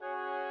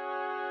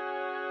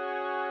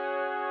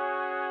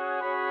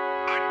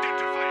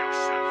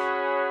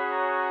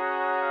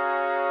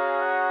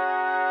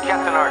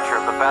Captain Archer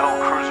of the battle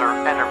cruiser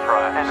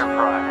Enterprise.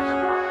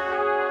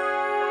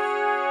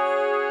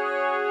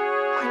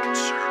 My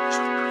concern is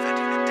with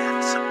preventing the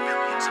deaths of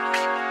millions of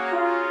people.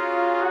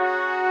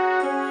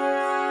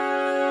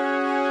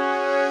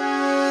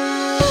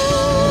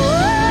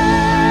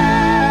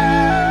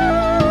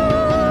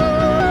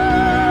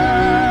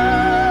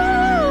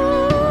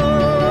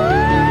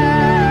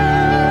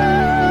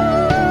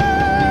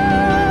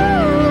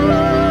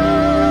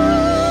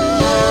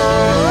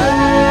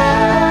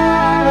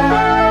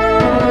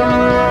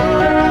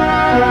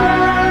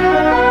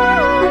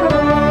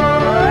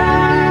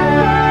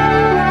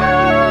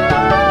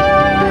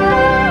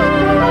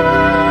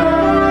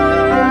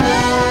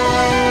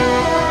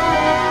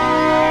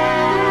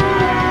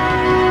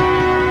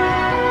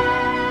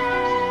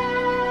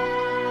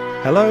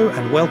 Hello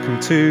and welcome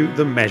to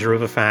The Measure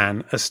of a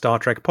Fan, a Star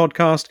Trek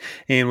podcast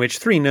in which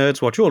three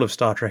nerds watch all of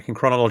Star Trek in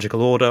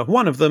chronological order,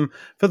 one of them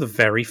for the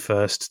very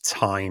first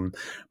time.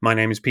 My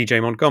name is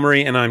PJ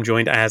Montgomery and I'm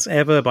joined as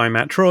ever by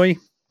Matt Troy.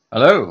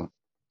 Hello.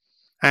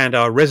 And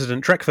our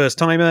resident Trek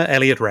first-timer,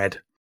 Elliot Red.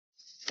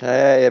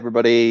 Hey,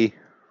 everybody.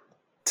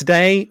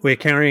 Today, we're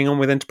carrying on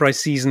with Enterprise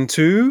Season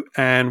 2,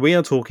 and we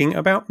are talking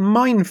about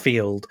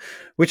Minefield,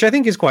 which I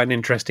think is quite an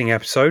interesting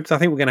episode. I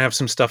think we're going to have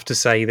some stuff to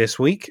say this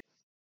week.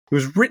 It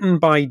was written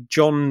by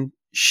John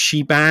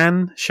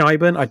Shiban.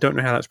 I don't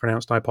know how that's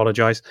pronounced, I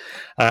apologise.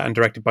 And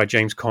directed by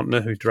James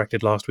Contner, who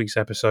directed last week's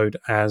episode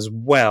as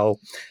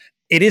well.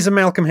 It is a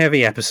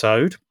Malcolm-heavy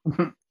episode,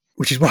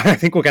 which is why I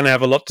think we're going to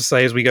have a lot to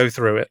say as we go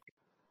through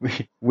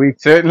it. We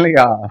certainly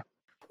are.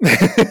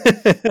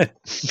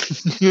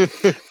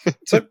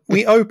 So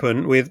we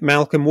open with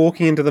Malcolm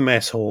walking into the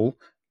mess hall,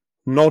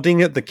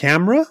 nodding at the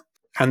camera,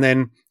 and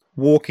then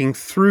walking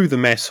through the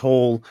mess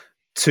hall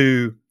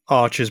to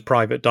Archer's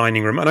private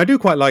dining room. And I do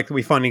quite like that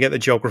we finally get the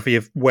geography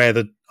of where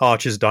the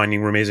Archer's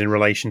dining room is in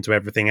relation to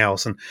everything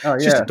else. And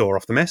it's just a door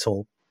off the mess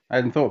hall. I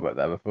hadn't thought about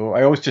that before.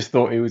 I always just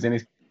thought it was in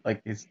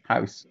his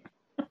house.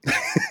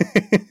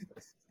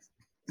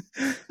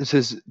 Is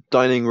his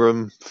dining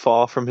room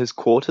far from his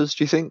quarters,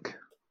 do you think?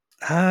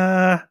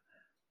 I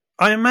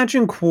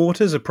imagine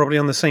quarters are probably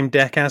on the same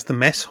deck as the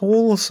mess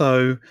hall,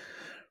 so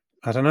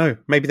I don't know.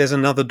 Maybe there's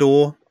another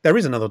door. There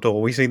is another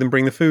door. We see them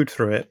bring the food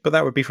through it, but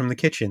that would be from the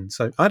kitchen.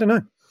 So I don't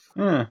know.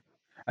 I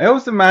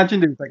always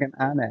imagined it was like an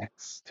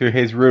annex to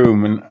his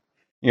room, and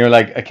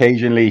like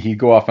occasionally he'd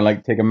go off and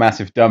like take a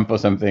massive dump or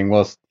something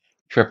whilst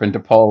Trip and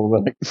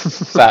DePaul like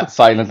sat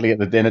silently at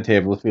the dinner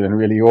table feeling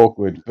really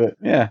awkward. But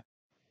yeah,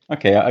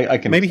 okay, I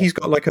can. Maybe he's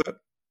got like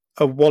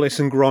a Wallace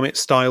and Gromit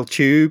style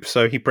tube,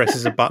 so he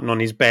presses a button on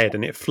his bed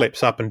and it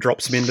flips up and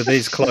drops him into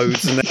his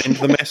clothes and then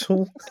into the mess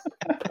hall.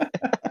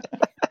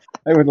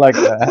 I would like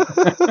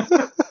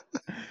that.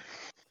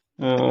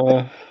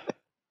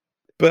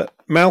 But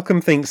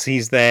Malcolm thinks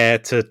he's there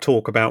to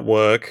talk about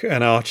work,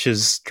 and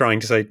Archer's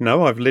trying to say,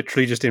 no, I've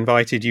literally just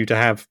invited you to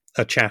have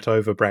a chat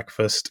over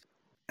breakfast.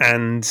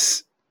 And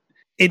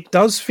it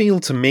does feel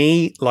to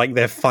me like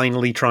they're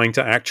finally trying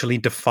to actually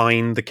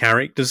define the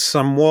characters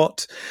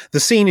somewhat. The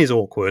scene is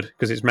awkward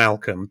because it's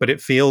Malcolm, but it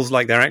feels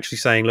like they're actually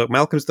saying, look,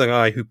 Malcolm's the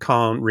guy who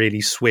can't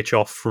really switch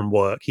off from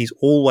work. He's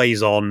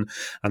always on,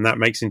 and that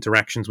makes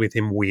interactions with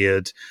him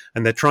weird.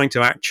 And they're trying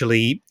to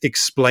actually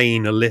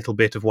explain a little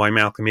bit of why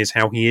Malcolm is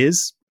how he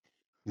is.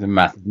 He's a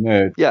massive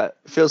nerd. Yeah, it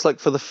feels like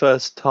for the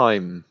first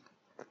time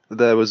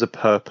there was a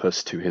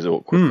purpose to his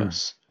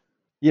awkwardness.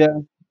 Yeah.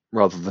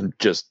 Rather than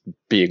just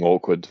being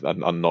awkward and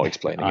not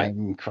explaining I'm it.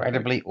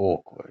 incredibly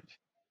awkward.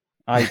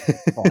 I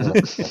follow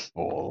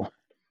football.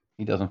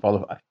 He doesn't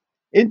follow.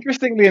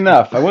 Interestingly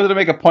enough, I wanted to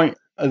make a point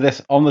of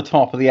this on the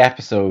top of the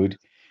episode.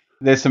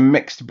 There's some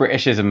mixed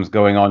Britishisms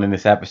going on in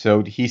this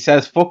episode. He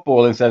says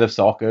football instead of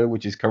soccer,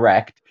 which is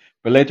correct.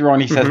 But later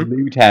on he says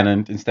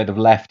lieutenant instead of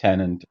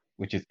lieutenant,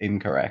 which is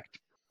incorrect.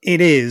 It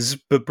is,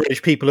 but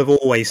British people have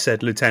always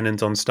said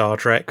lieutenant on Star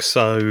Trek,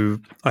 so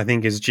I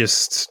think it's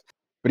just...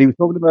 But he was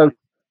talking about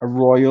a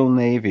Royal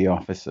Navy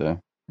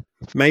officer.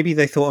 Maybe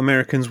they thought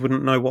Americans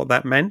wouldn't know what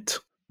that meant.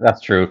 That's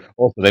true.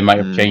 Also, they might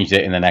have changed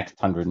it in the next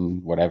 100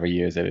 and whatever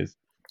years it is.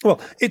 Well,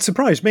 it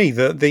surprised me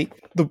that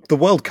the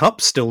World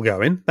Cup's still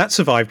going. That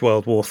survived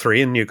World War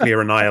III and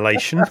nuclear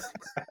annihilation.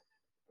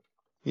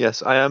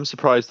 Yes, I am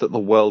surprised that the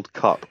World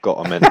Cup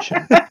got a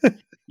mention.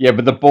 Yeah,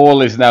 but the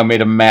ball is now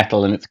made of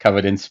metal and it's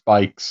covered in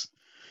spikes.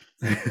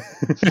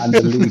 And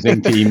the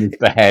losing team is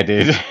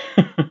beheaded.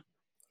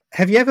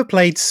 Have you ever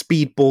played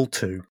Speedball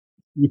 2?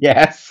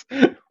 Yes.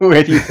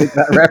 Where do you think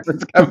that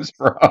reference comes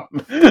from?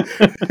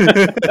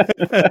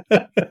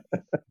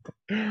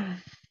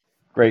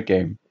 Great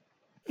game.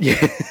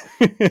 Yeah.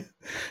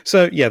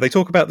 So, yeah, they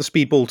talk about the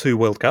Speedball 2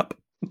 World Cup.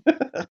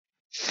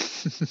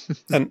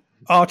 And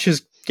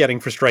Archer's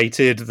getting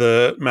frustrated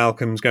that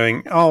Malcolm's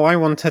going, oh, I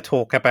want to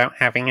talk about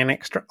having an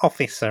extra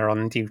officer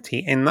on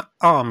duty in the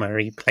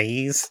armory,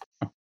 please.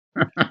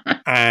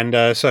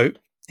 And so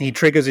he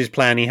triggers his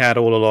plan he had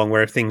all along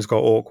where if things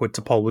got awkward,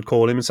 T'Pol would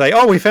call him and say,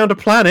 "Oh, we found a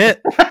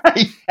planet."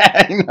 Yeah,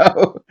 I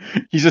know.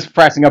 He's just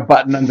pressing a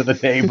button under the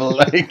table,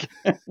 like.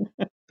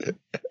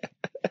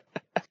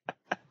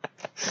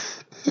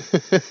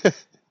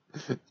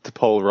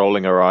 T'Pol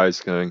rolling her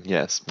eyes, going,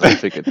 "Yes, I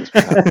figured this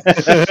would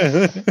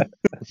happen."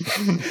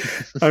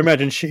 I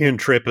imagine she and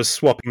Trip are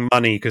swapping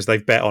money because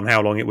they've bet on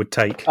how long it would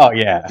take. Oh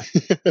yeah,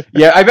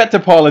 yeah. I bet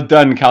Paul had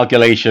done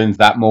calculations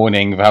that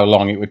morning of how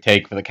long it would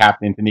take for the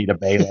captain to need a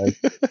bailout.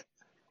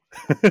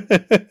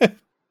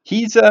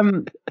 He's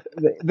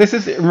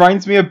it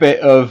reminds me a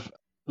bit of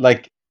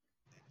like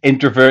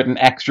introvert and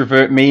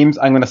extrovert memes.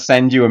 I'm going to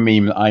send you a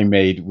meme that I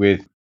made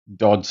with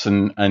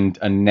Dodson and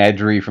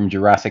Nedry from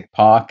Jurassic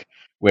Park,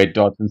 where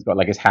Dodson's got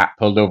like his hat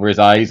pulled over his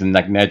eyes and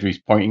like Nedry's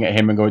pointing at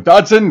him and going,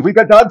 "Dodson, we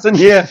got Dodson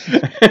here."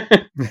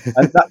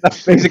 And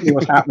that's basically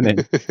what's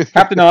happening.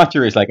 Captain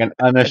Archer is like an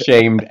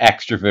unashamed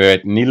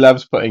extrovert, and he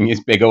loves putting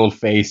his big old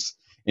face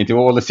into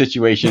all the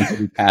situations that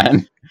he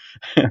can.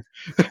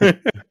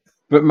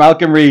 But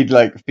Malcolm Reed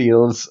like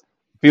feels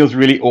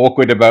really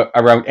awkward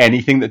around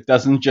anything that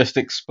doesn't just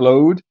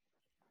explode.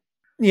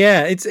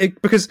 Yeah, it's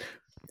because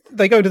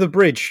they go to the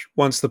bridge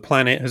once the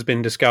planet has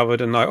been discovered,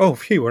 and like, oh,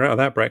 phew, we're out of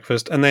that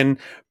breakfast, and then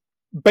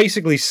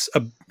basically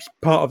a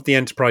part of the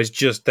Enterprise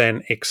just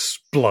then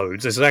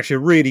explodes. There's actually a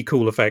really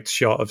cool effects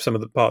shot of some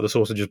of the part of the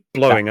saucer just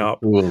blowing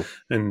up cool.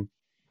 and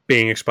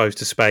being exposed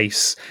to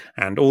space,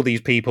 and all these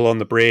people on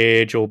the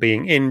bridge all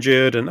being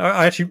injured. And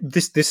I actually,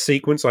 this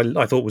sequence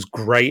I thought was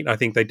great. I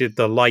think they did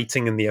the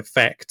lighting and the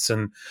effects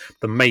and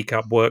the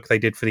makeup work they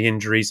did for the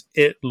injuries.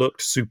 It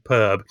looked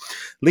superb.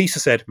 Lisa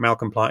said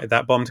Malcolm planted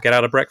that bomb to get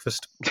out of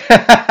breakfast.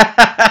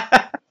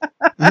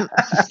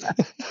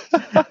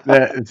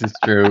 This is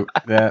true.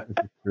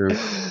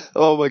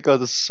 Oh my god,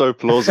 that's so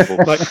plausible.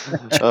 Like,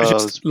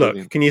 that's look,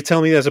 brilliant. can you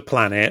tell me there's a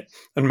planet?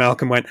 And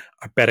Malcolm went,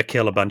 I better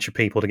kill a bunch of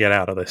people to get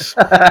out of this.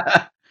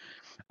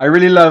 I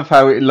really love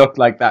how it looked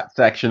like that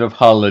section of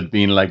hull had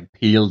been like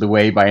peeled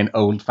away by an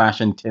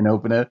old-fashioned tin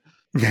opener.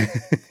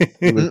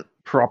 It was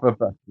proper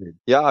busted.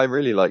 Yeah, I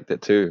really liked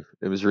it too.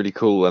 It was really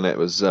cool, and it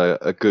was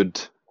a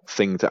good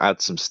thing to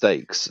add some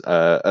stakes.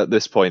 At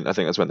this point, I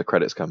think that's when the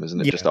credits come,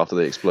 isn't it? Yeah. Just after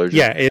the explosion.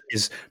 Yeah, it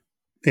is.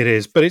 It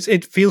is, but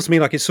it feels to me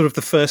like it's sort of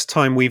the first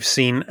time we've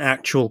seen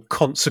actual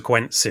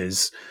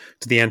consequences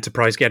to the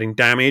Enterprise getting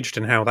damaged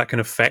and how that can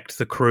affect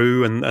the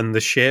crew and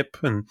the ship.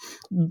 And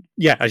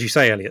yeah, as you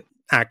say, Elliot,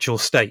 actual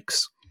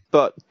stakes.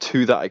 But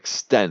to that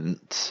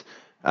extent,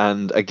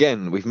 and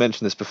again, we've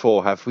mentioned this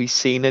before, have we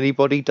seen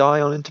anybody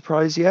die on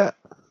Enterprise yet?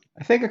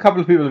 I think a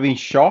couple of people have been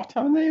shot,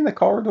 haven't they, in the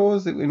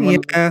corridors? In one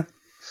of the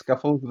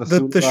scuffles with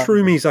the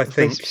Shroomies, I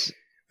think.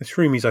 The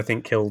Shroomies, I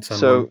think, killed someone.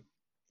 So,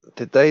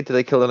 did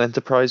they kill an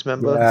Enterprise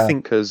member? Yeah. I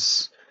think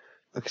because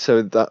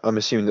I'm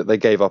assuming that they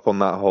gave up on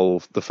that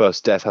whole the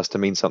first death has to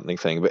mean something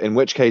thing. But in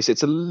which case,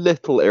 it's a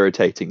little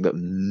irritating that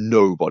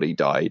nobody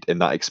died in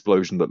that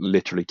explosion that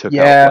literally took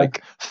out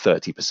like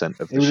 30%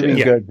 of the It would ship. have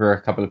been good for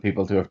a couple of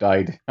people to have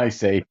died, I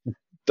say.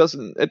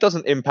 It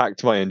doesn't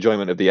impact my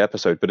enjoyment of the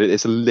episode, but it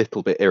is a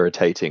little bit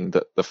irritating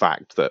that the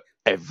fact that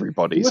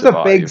everybody survived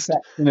a big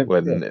section of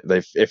when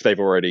if they've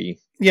already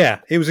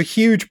it was a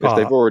huge part.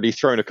 If they've already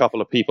thrown a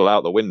couple of people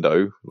out the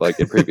window, like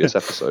in previous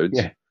episodes.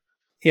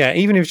 Yeah,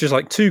 even if it's just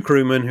like two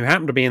crewmen who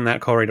happened to be in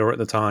that corridor at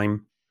the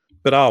time.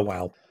 But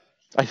well.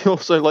 I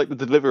also like the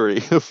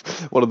delivery of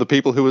one of the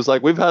people who was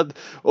like, "We've had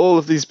all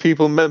of these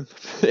people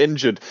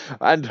injured,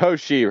 and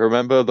Hoshi,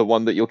 remember the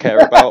one that you'll care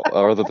about,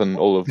 other than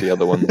all of the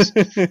other ones."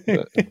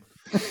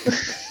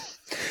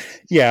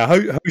 Yeah,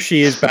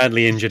 Hoshi is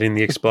badly injured in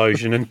the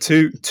explosion, and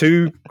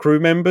two crew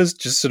members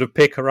just sort of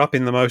pick her up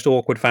in the most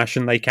awkward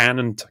fashion they can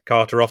and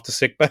cart her off to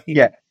sickbay.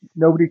 Yeah,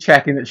 nobody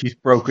checking that she's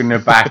broken her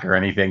back or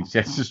anything.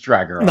 Just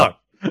drag her off.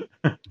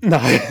 No.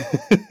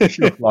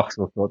 Sure, Phlox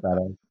will sort that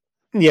out.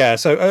 Yeah,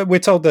 so we're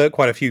told that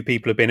quite a few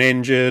people have been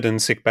injured,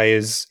 and sickbay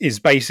is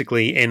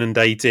basically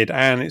inundated,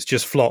 and it's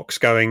just Phlox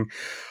going,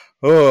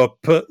 "Oh,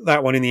 put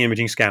that one in the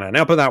imaging scanner.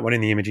 Now put that one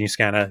in the imaging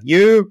scanner.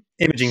 You,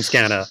 imaging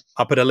scanner.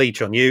 I'll put a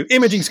leech on you.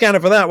 Imaging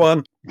scanner for that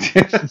one."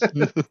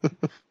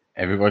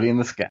 Everybody in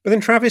the scan. But then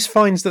Travis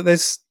finds that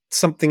there's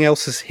something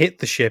else has hit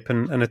the ship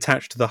and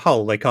attached to the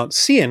hull. They can't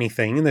see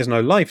anything, and there's no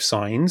life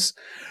signs.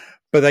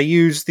 But they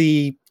use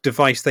the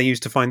device they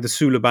used to find the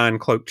Suliban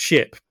cloaked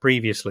ship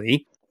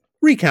previously,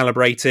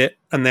 recalibrate it,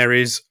 and there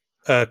is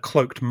a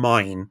cloaked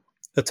mine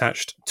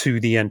attached to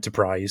the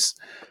Enterprise,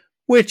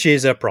 which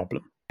is a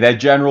problem. Their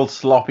general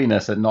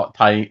sloppiness at not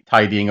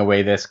tidying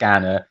away their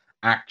scanner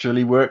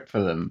actually worked for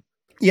them.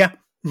 Yeah.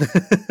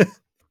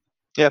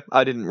 Yeah,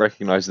 I didn't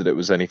recognise that it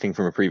was anything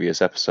from a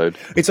previous episode.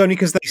 It's only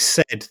because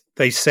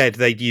they said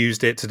they'd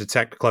used it to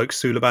detect cloaked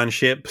Suliban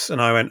ships, and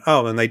I went,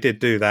 oh, and they did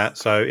do that,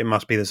 so it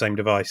must be the same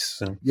device.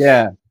 So.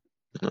 Yeah.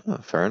 Oh,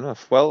 fair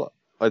enough. Well,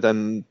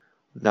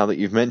 now that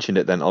you've mentioned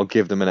it, then I'll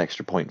give them an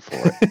extra point for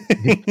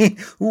it.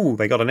 Ooh,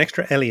 they got an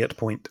extra Elliot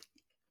point.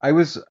 Can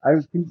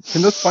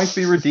those points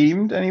be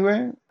redeemed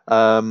anywhere?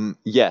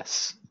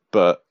 Yes,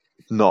 but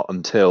not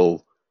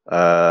until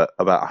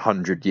about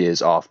 100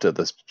 years after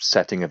the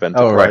setting of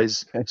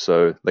Enterprise. Oh, right.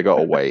 So they got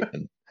to wait,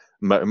 and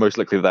most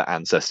likely their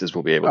ancestors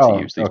will be able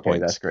to use these okay,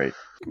 points. that's great.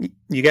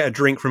 You get a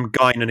drink from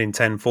Guinan in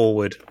 10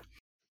 forward.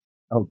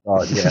 Oh,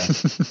 God, yeah.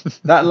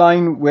 That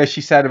line where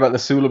she said about the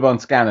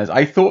Suliban scanners,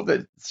 I thought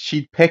that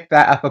she'd picked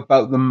that up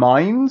about the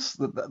mines,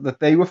 that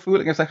they were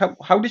fooling. I was like,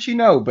 how did she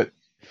know? But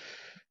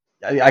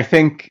I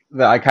think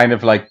that I kind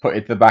of like put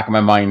it to the back of my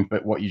mind,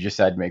 but what you just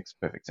said makes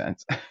perfect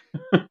sense.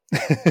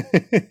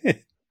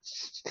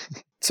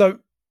 So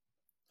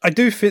I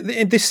do feel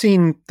in this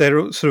scene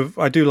there sort of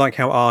I do like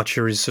how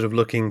Archer is sort of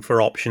looking for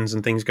options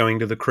and things going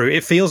to the crew.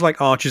 It feels like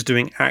Archer's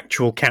doing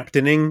actual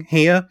captaining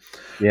here,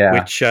 Yeah.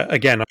 which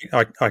again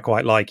I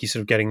quite like. He's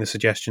sort of getting the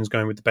suggestions,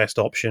 going with the best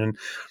option.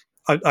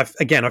 I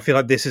feel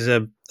like this is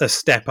a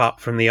step up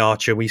from the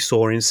Archer we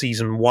saw in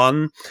season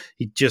 1.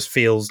 He just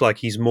feels like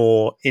he's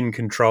more in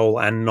control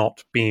and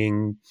not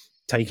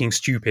taking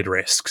stupid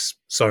risks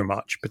so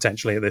much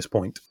potentially at this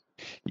point.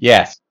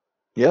 Yes.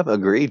 Yeah,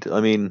 agreed. I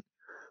mean,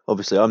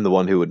 obviously, I'm the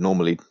one who would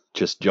normally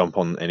just jump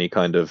on any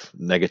kind of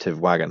negative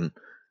wagon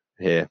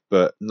here,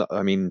 but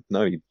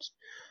no,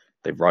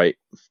 they write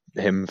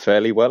him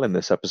fairly well in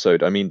this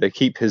episode. I mean, they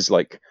keep his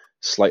like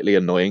slightly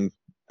annoying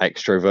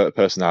extrovert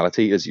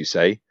personality, as you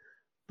say,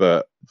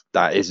 but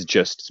that is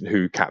just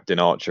who Captain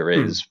Archer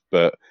is.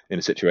 But in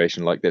a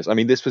situation like this, I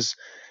mean, this was,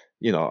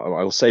 I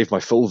will save my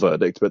full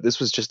verdict, but this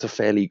was just a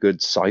fairly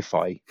good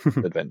sci-fi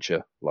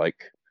adventure.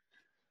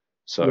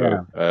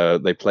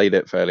 They played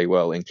it fairly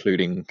well,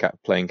 including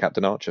playing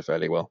Captain Archer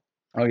fairly well.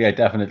 Oh, yeah,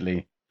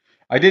 definitely.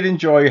 I did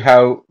enjoy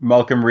how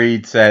Malcolm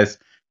Reed says,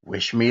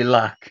 "Wish me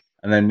luck,"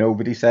 and then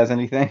nobody says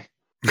anything.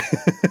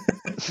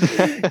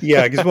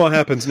 Yeah, because what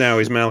happens now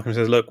is Malcolm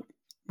says, look,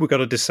 we've got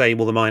to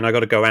disable the mine. I've got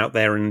to go out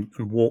there and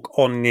walk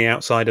on the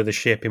outside of the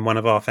ship in one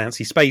of our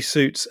fancy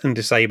spacesuits and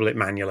disable it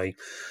manually.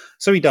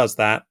 So he does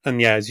that. And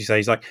yeah, as you say,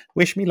 he's like,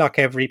 wish me luck,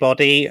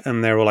 everybody.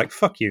 And they're all like,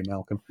 fuck you,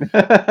 Malcolm.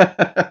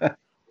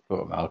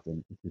 Poor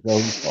Malcolm. It's his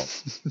own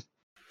fault.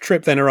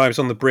 Trip then arrives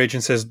on the bridge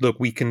and says, look,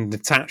 we can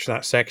detach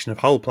that section of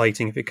hull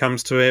plating if it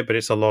comes to it, but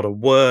it's a lot of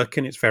work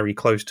and it's very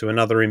close to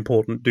another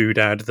important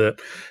doodad that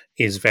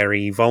is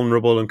very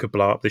vulnerable and could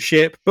blow up the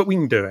ship, but we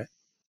can do it.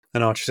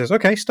 And Archer says,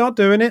 okay, start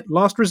doing it.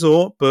 Last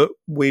resort, but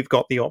we've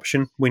got the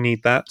option. We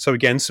need that. So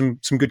again, some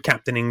good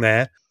captaining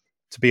there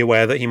to be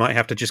aware that he might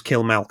have to just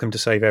kill Malcolm to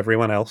save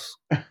everyone else.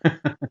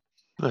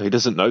 No, he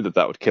doesn't know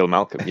that would kill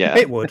Malcolm. Yeah,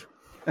 it would.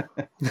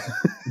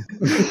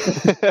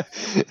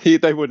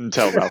 They wouldn't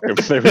tell Malcolm.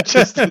 They would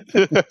just have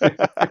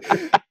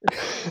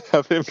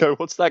him go,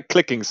 what's that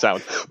clicking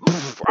sound?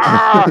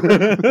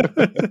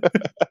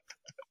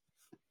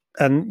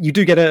 And you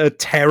do get a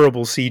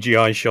terrible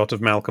CGI shot of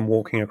Malcolm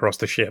walking across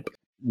the ship.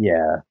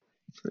 Yeah.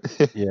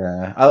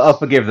 Yeah. I'll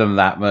forgive them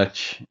that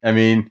much. I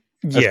mean,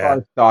 as far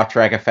as Star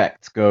Trek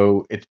effects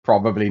go, it's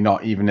probably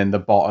not even in the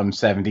bottom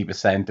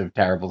 70% of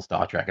terrible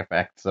Star Trek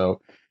effects.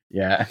 So,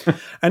 yeah,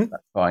 and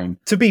that's fine.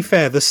 To be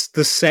fair, the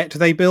set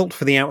they built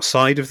for the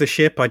outside of the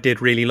ship, I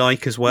did really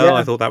like as well. Yeah.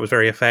 I thought that was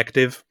very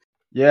effective.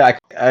 Yeah,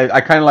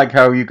 I kind of like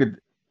how you could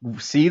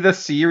see the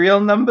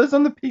serial numbers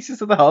on the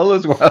pieces of the hull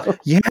as well.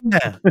 Yeah,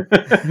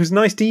 it was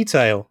nice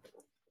detail.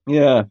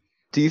 Yeah.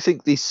 Do you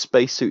think these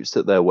spacesuits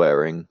that they're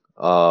wearing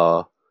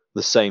are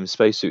the same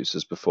spacesuits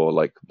as before,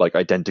 like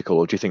identical,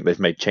 or do you think they've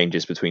made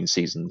changes between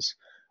seasons?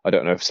 I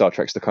don't know if Star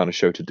Trek's the kind of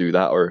show to do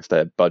that, or if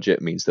their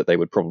budget means that they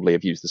would probably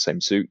have used the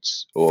same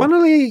suits. Or...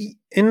 Funnily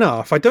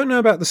enough, I don't know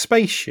about the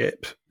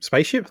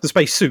the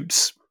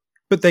spacesuits,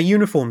 but their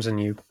uniforms are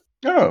new.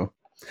 Oh.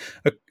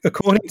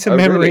 According to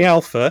Memory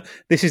Alpha,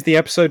 this is the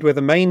episode where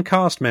the main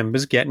cast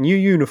members get new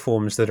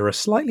uniforms that are a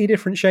slightly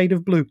different shade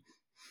of blue.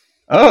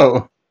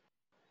 Oh.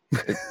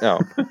 Oh.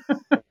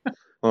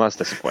 Well, that's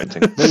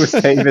disappointing. They were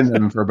saving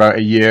them for about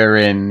a year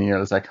in.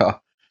 It's like, oh,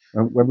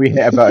 when we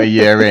hit about a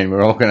year in,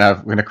 we're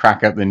gonna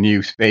crack up the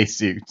new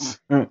spacesuits.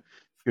 It's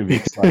gonna be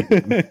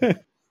exciting.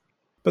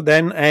 But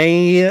then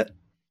a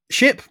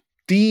ship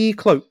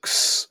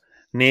decloaks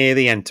near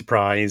the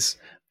Enterprise.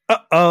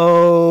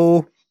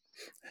 Uh-oh.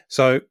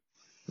 So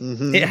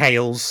it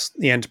hails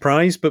the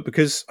Enterprise, but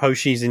because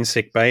Hoshi's in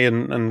sickbay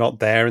and not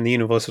there, and the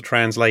universal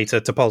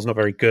translator, T'Pol's not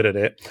very good at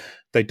it,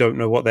 they don't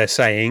know what they're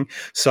saying.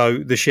 So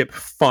the ship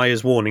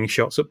fires warning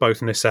shots at both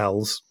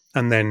nacelles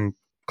and then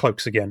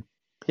cloaks again.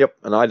 Yep,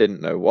 and I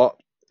didn't know what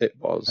it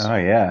was. Oh,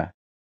 yeah.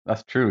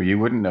 That's true. You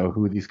wouldn't know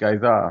who these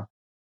guys are.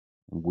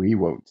 We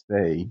won't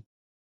say,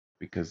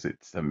 because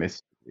it's a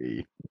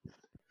mystery.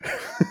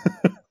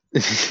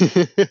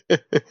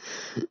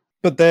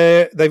 But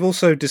they've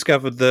also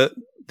discovered that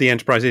the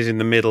Enterprise is in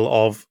the middle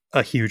of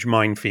a huge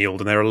minefield,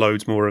 and there are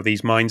loads more of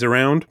these mines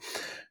around.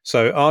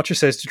 So Archer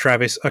says to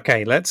Travis,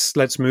 okay,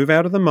 let's move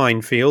out of the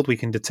minefield. We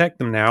can detect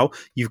them now.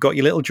 You've got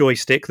your little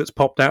joystick that's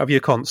popped out of your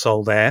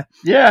console there.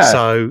 Yeah.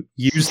 So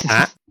use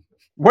that.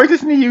 Why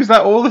doesn't he use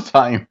that all the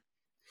time?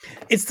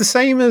 It's the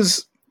same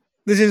as...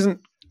 This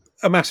isn't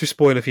a massive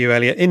spoiler for you,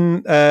 Elliot.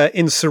 In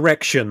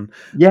Insurrection,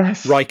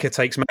 Yes. Riker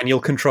takes manual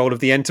control of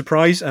the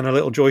Enterprise, and a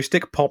little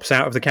joystick pops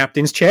out of the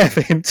captain's chair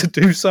for him to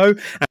do so.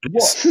 And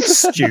it's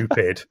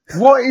stupid.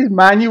 What is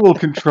manual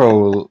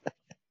control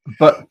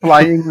but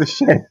flying the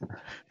ship?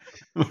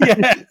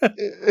 Yeah.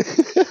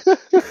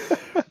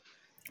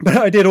 But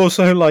I did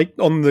also like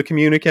on the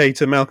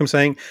communicator, Malcolm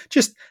saying,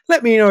 "Just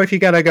let me know if you're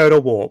going to go to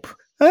warp."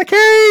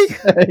 Okay.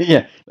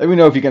 Yeah. Let me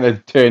know if you're going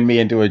to turn me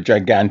into a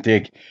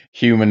gigantic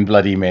human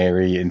Bloody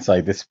Mary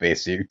inside this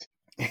spacesuit.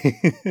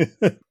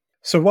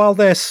 So while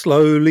they're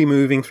slowly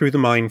moving through the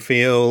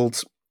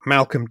minefield,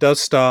 Malcolm does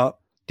start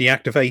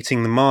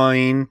deactivating the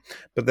mine,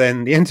 but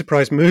then the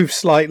Enterprise moves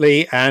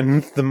slightly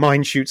and the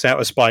mine shoots out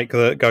a spike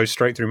that goes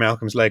straight through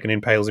Malcolm's leg and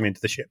impales him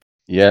into the ship.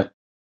 Yeah.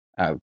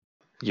 Ow.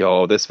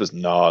 Yo, this was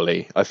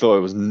gnarly. I thought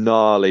it was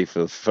gnarly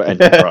for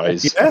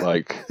Enterprise. Yeah.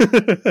 Like,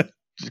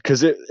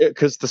 because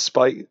the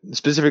spike,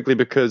 specifically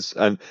because,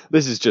 and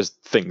this is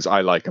just things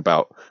I like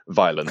about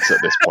violence at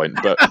this point,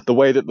 but the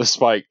way that the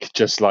spike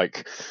just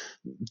like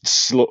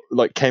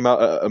came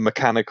out at a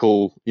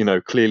mechanical,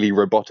 clearly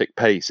robotic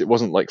pace. It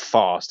wasn't like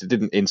fast. It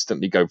didn't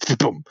instantly go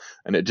boom,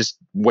 and it just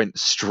went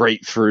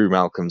straight through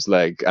Malcolm's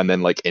leg and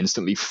then like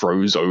instantly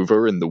froze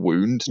over in the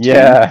wound too.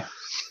 Yeah.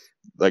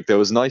 Like there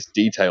was nice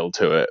detail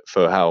to it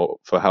for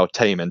how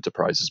tame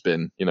Enterprise has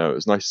been. It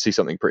was nice to see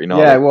something pretty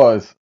gnarly. Yeah, it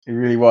was. It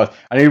really was.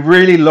 And it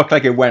really looked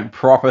like it went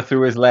proper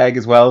through his leg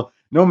as well.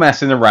 No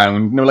messing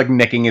around. No like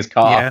nicking his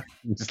calf.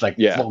 Just like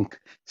flunk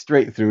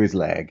straight through his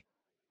leg.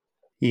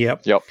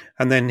 Yep.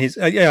 And then his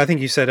I think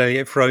you said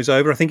it froze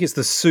over. I think it's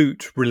the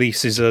suit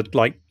releases a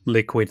like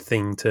liquid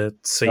thing to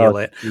seal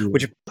it,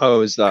 which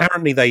is that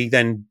apparently they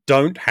then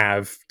don't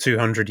have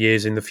 200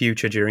 years in the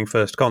future during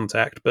First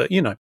Contact, but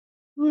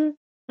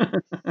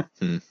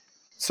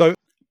So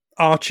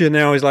Archer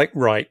now is like,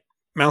 right,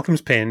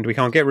 Malcolm's pinned. We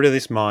can't get rid of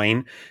this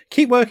mine.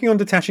 Keep working on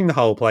detaching the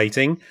hull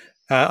plating.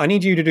 I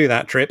need you to do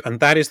that, Trip, and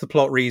that is the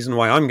plot reason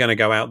why I'm going to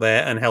go out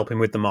there and help him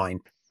with the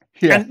mine.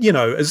 Yeah. And,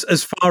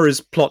 as far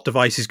as plot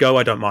devices go,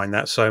 I don't mind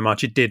that so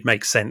much. It did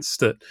make sense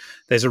that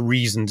there's a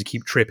reason to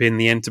keep Trip in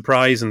the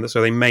Enterprise, and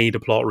so they made a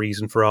plot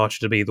reason for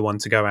Archer to be the one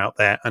to go out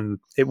there, and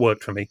it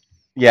worked for me.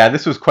 Yeah,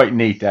 this was quite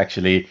neat,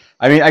 actually.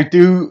 I mean, I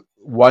do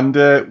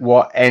wonder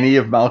what any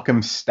of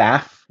Malcolm's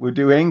staff were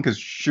doing, because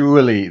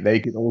surely they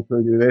could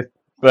also do this.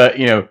 But,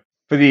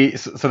 for the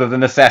sort of the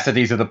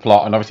necessities of the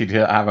plot, and obviously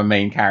to have a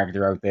main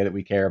character out there that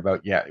we care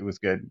about, yeah, it was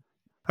good.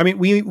 I mean,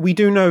 we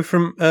do know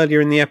from earlier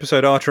in the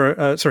episode,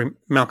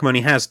 Malcolm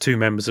only has 2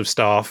 members of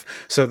staff,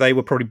 so they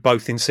were probably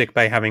both in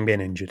sickbay having been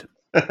injured.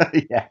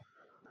 Yeah.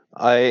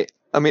 I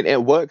mean,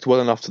 it worked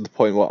well enough to the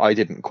point where I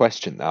didn't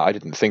question that. I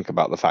didn't think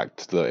about the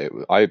fact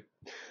that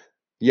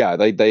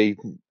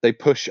they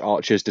push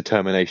Archer's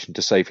determination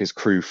to save his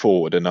crew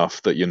forward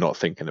enough that you're not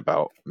thinking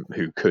about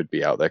who could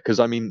be out there.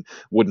 Because, I mean,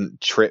 wouldn't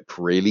Trip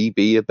really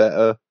be a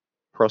better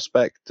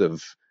prospect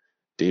of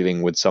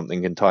dealing with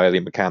something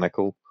entirely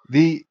mechanical?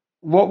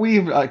 What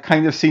we've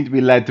kind of seem to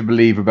be led to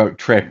believe about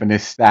Trip and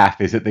his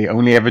staff is that they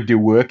only ever do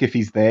work if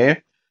he's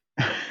there.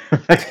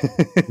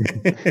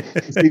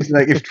 It seems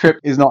like if Trip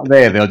is not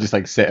there, they'll just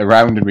like sit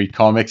around and read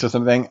comics or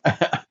something.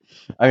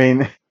 I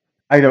mean,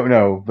 I don't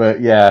know, but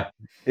yeah,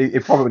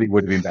 it probably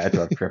would have been better to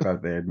have Trip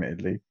out there,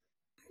 admittedly.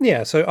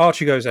 Yeah, so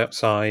Archie goes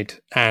outside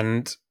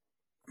and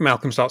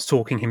Malcolm starts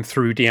talking him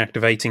through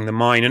deactivating the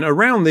mine. And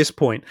around this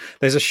point,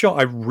 there's a shot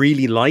I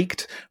really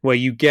liked where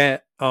you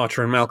get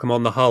Archer and Malcolm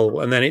on the hull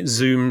and then it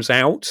zooms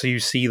out so you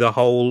see the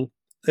whole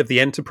of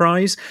the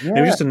Enterprise. Yeah.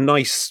 It was just a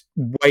nice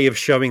way of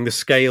showing the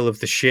scale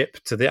of the ship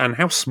and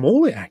how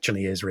small it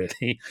actually is,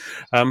 really.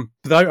 But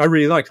I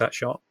really like that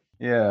shot.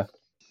 Yeah.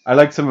 I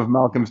like some of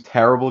Malcolm's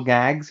terrible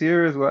gags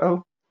here as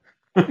well.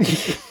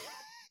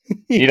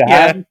 Need a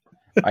hand?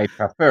 I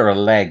prefer a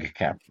leg,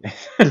 Captain.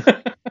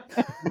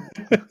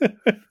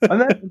 And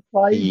then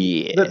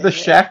that the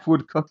chef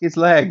would cook his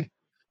leg.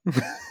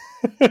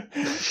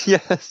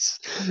 Yes.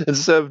 And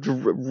served,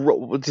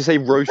 what did you say,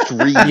 roast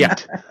reed? Yeah.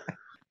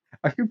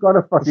 You've got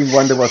to fucking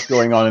wonder what's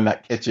going on in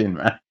that kitchen,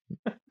 man.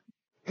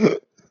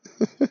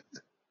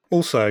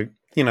 Also,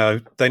 they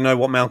know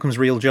what Malcolm's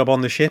real job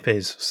on the ship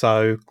is,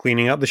 so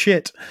cleaning up the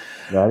shit.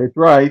 That is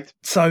right.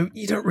 So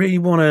you don't really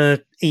want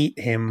to eat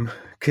him,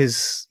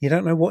 because you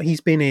don't know what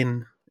he's been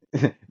in.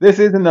 This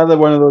is another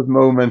one of those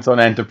moments on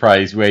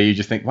Enterprise where you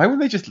just think, why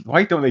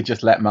don't they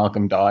just let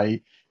Malcolm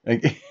die?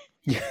 Like,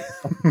 yeah.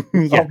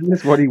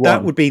 What he wants.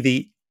 That would be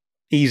the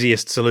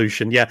easiest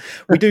solution. Yeah,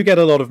 we do get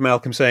a lot of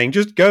Malcolm saying,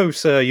 just go,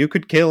 sir, you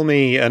could kill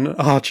me. And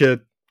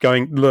Archer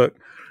going, look,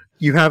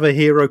 you have a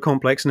hero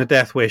complex and a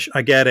death wish.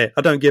 I get it.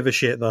 I don't give a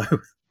shit, though.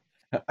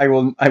 I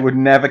would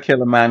never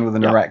kill a man with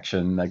an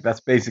erection. Like,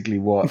 that's basically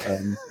what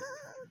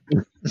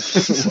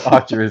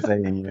Archer is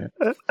saying here.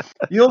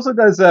 He also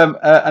does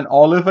an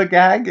Oliver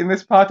gag in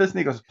this part, doesn't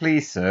he? He goes,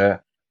 please,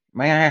 sir,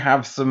 may I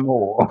have some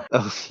more?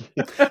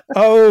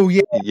 Oh,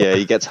 yeah. Yeah,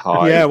 he gets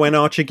high. Yeah, when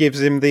Archer gives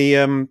him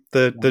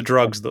the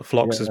drugs that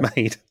Phlox has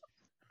made.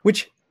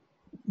 Which,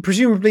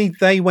 presumably,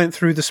 they went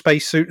through the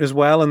spacesuit as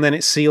well, and then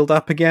it's sealed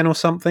up again or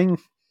something?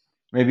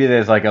 Maybe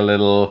there's like a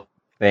little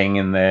thing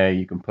in there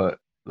you can put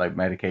like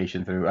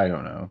medication through. I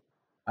don't know.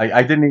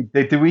 I didn't.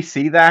 Did we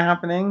see that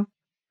happening?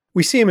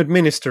 We see him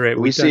administer it.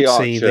 We We see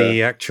don't see Archer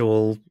the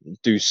actual.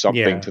 Do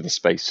something Yeah. to the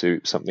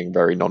spacesuit, something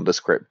very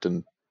nondescript,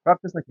 and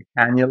Perhaps there's like a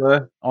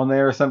cannula on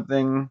there or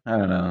something. I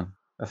don't know.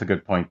 That's a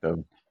good point,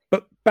 though.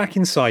 But back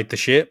inside the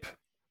ship,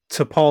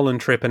 T'Pol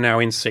and Trip are now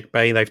in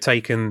sickbay. They've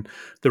taken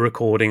the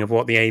recording of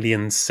what the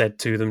aliens said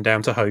to them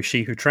down to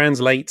Hoshi, who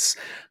translates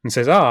and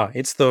says,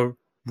 it's the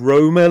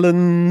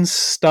Romulan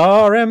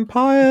Star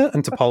Empire.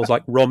 And T'Pol's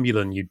like,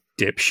 Romulan, you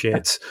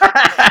dipshit.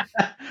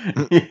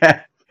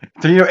 Yeah.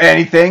 Do you know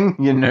anything,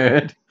 you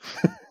nerd?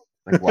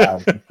 Like,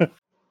 wow.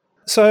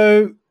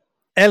 So,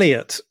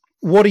 Elliot,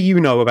 what do you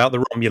know about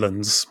the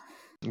Romulans?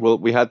 well,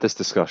 we had this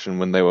discussion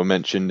when they were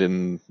mentioned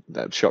in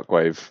that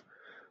Shockwave.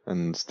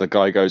 And the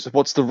guy goes,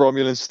 "What's the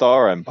Romulan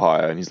Star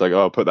Empire?" And he's like,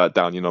 "Oh, put that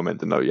down. You're not meant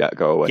to know yet.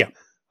 Go away." Yeah.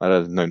 I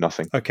don't know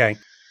nothing. Okay.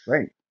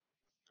 Great.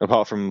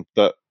 Apart from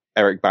that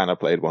Eric Banner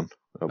played one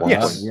at one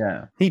Yes. point.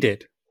 Yeah. He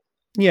did.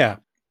 Yeah.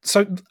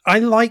 So I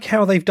like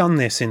how they've done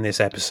this in this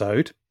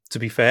episode, to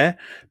be fair,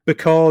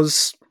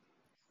 because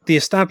the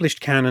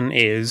established canon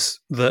is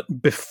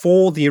that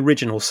before the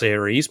original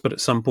series, but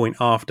at some point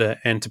after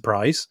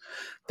Enterprise,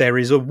 there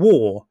is a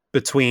war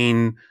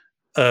between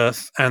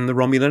Earth and the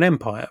Romulan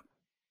Empire.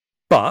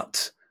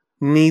 But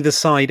neither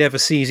side ever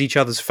sees each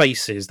other's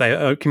faces.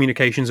 Their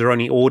communications are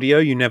only audio.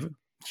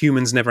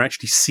 Humans never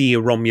actually see a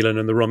Romulan,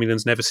 and the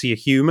Romulans never see a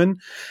human.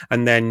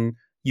 And then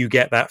you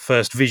get that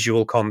first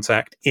visual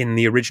contact in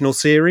the original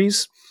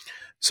series.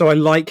 So I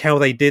like how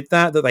they did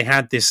that they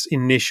had this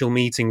initial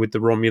meeting with the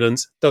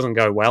Romulans. Doesn't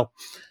go well,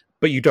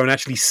 but you don't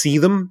actually see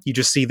them. You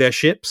just see their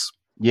ships.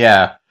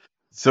 Yeah.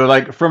 So,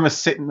 like, from a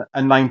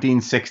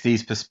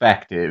 1960s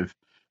perspective,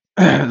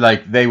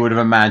 like, they would have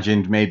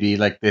imagined maybe,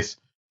 like, this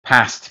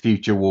past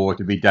future war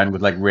to be done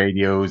with, like,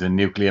 radios and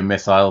nuclear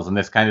missiles and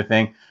this kind of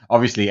thing.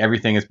 Obviously,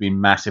 everything has been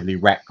massively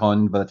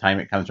retconned by the time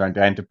it comes around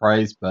to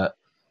Enterprise, but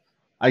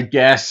I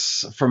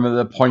guess from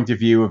the point of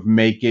view of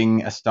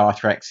making a Star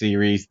Trek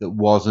series that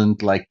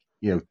wasn't, like,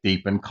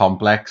 deep and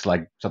complex,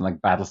 like something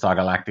like Battlestar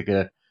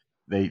Galactica,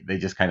 they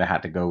just kind of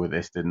had to go with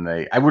this, didn't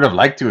they? I would have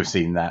liked to have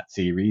seen that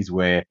series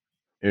where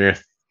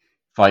Earth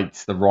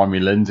fights the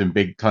Romulans in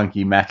big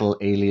clunky metal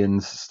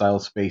aliens style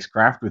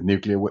spacecraft with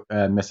nuclear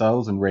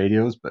missiles and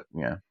radios, but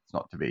yeah, it's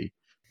not to be.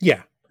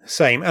 Yeah,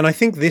 same. And I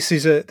think this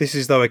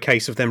is though a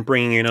case of them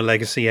bringing in a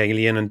legacy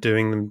alien and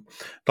doing them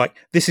like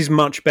this is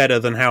much better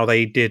than how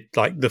they did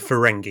like the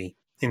Ferengi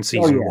in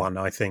season 1.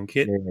 I think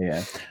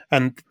Yeah.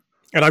 And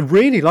I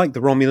really like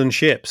the Romulan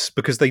ships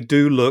because they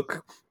do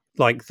look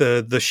like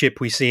the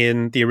ship we see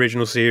in the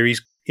original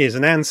series is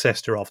an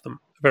ancestor of them,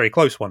 a very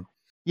close one.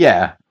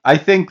 Yeah, I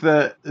think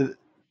that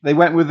they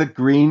went with the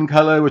green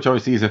color, which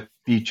obviously is a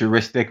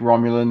futuristic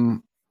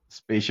Romulan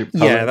spaceship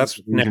color. Yeah,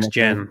 that's next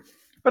gen.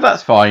 But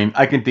that's fine.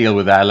 I can deal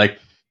with that. Like,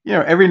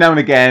 every now and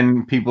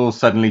again, people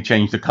suddenly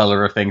change the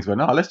color of things. Going,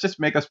 let's just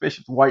make our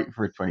spaceships white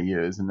for 20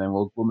 years, and then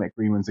we'll make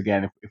green ones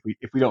again if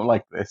we don't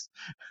like this.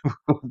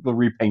 We'll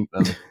repaint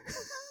them.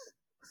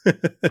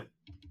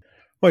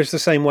 Well, it's the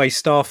same way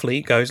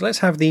Starfleet goes, let's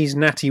have these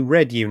natty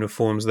red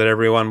uniforms that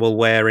everyone will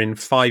wear in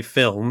 5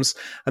 films,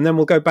 and then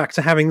we'll go back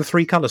to having the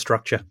 3 colour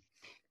structure.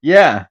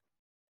 Yeah.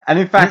 And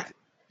in fact,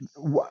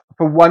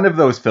 for one of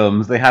those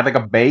films, they had like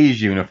a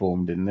beige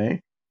uniform, didn't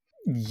they?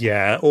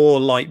 Yeah, or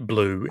light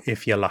blue,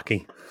 if you're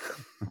lucky.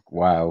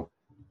 Wow.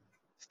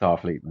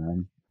 Starfleet,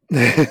 man.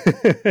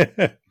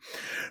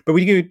 But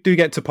we do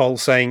get T'Pol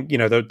saying, the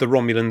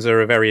Romulans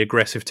are a very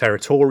aggressive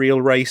territorial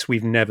race.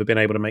 We've never been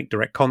able to make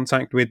direct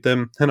contact with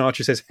them. And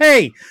Archer says,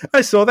 hey,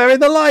 I saw they're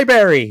in the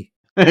library.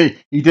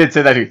 He did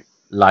say that.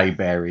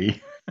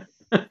 Library.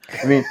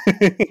 I mean,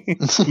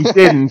 he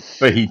didn't,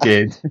 but he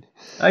did.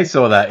 I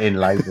saw that in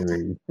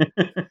library.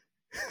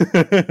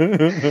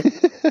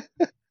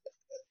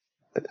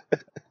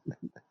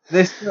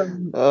 This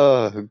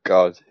oh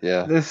god,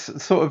 yeah.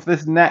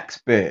 This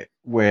next bit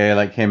where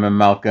like him and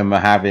Malcolm are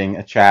having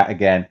a chat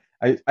again.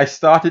 I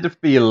started to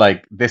feel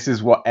like this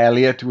is what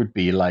Elliot would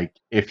be like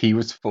if he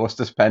was forced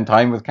to spend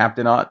time with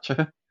Captain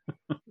Archer.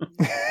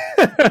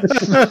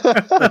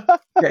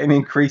 Getting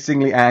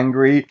increasingly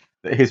angry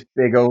that his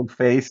big old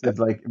face is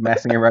like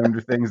messing around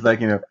with things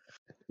like,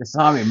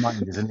 disarming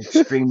mind is an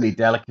extremely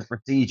delicate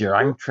procedure.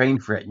 I'm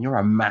trained for it, and you're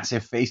a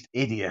massive-faced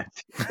idiot.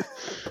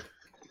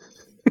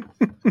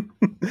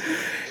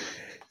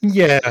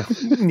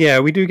 Yeah,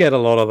 we do get a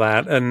lot of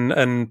that,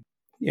 and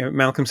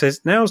Malcolm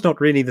says now's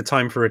not really the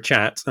time for a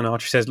chat, and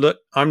Archie says, "Look,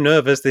 I'm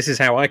nervous. This is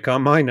how I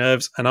calm my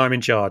nerves, and I'm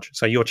in charge.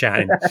 So you're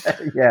chatting."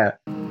 Yeah.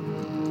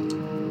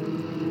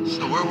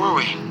 So where were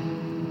we?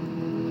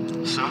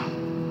 So,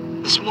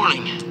 this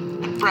morning,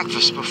 at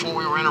breakfast before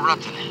we were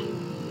interrupted,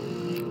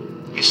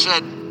 you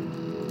said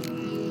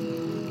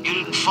you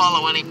didn't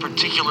follow any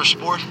particular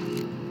sport?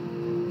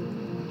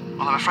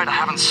 Well, I'm afraid I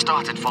haven't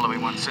started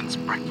following one since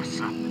breakfast,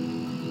 sir.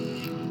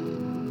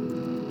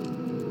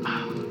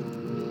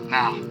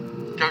 Now,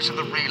 go to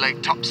the relay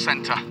top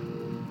center.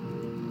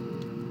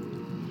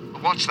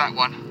 Watch that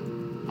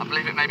one. I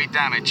believe it may be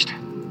damaged.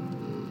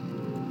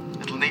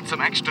 It'll need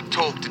some extra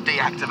torque to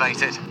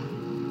deactivate it.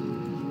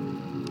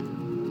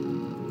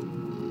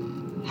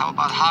 How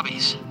about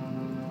hobbies?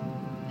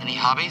 Any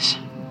hobbies?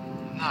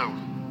 No,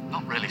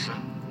 not really, sir.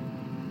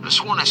 I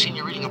sworn I seen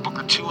you reading a book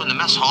or two in the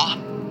mess hall.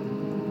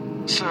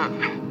 Sir,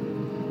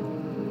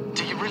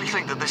 do you really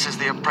think that this is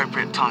the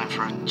appropriate time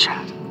for a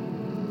chat?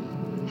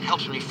 It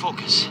helps me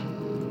focus.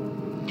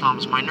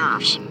 Calms my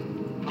nerves.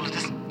 Well, it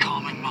isn't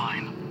calming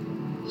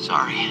mine.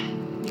 Sorry.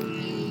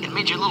 It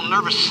made you a little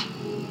nervous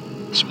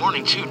this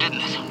morning too,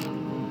 didn't it?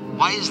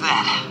 Why is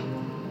that?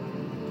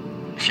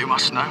 If you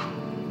must know,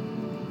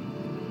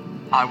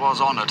 I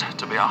was honored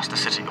to be asked to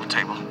sit at your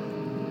table.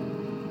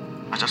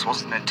 I just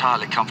wasn't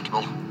entirely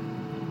comfortable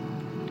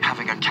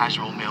having a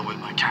casual meal with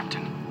my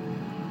captain.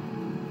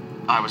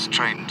 I was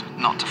trained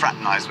not to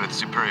fraternize with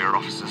superior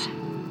officers.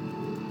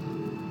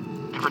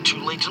 Never too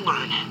late to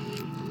learn.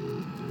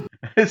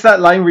 It's that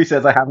line where he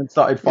says, "I haven't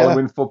started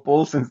following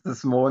football since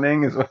this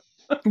morning," as well.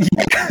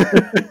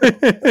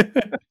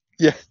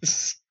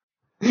 Yes.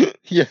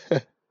 Yeah.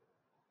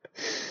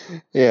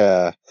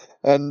 Yeah.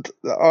 And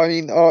I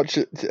mean,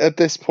 Archer, at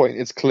this point,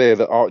 it's clear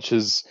that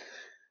Archer's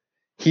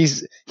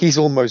he's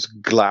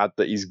almost glad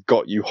that he's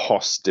got you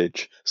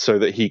hostage so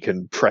that he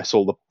can press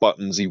all the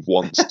buttons he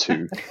wants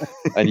to.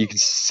 And you can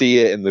see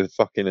it in the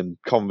fucking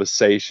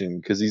conversation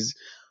because he's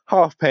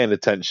half paying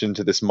attention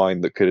to this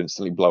mine that could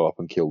instantly blow up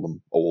and kill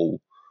them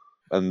all.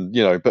 And,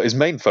 you know, but his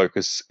main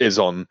focus is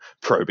on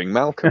probing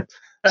Malcolm.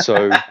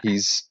 So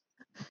he's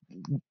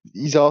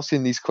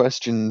asking these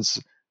questions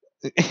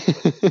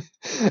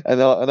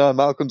and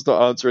Malcolm's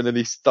not answering, and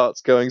he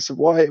starts going, so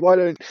why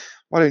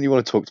don't you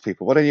want to talk to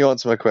people? Why don't you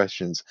answer my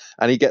questions?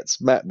 And he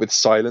gets met with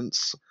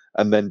silence,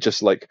 and then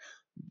just like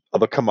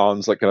other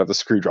commands, like the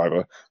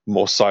screwdriver,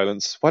 more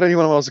silence. Why don't you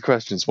want to answer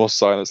questions? More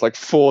silence, like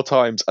 4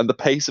 times. And the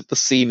pace of the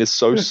scene is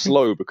so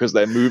slow because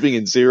they're moving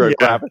in zero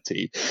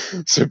gravity.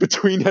 So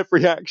between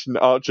every action,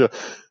 Archer,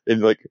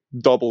 in like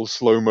double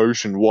slow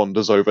motion,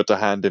 wanders over to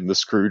hand him the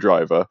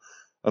screwdriver,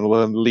 and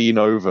will then lean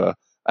over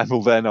and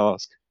will then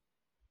ask,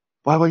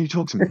 why won't you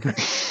talk to me?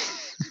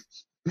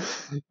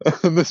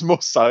 And there's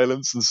more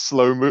silence and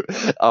slow mo.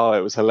 Oh,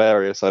 it was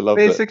hilarious. I loved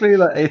it. Basically,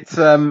 like, it's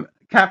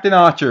Captain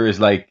Archer is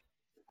like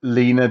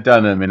Lena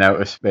Dunham in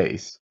outer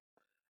space,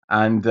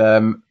 and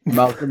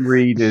Malcolm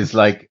Reed is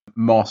like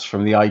Moss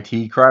from the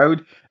IT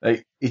crowd.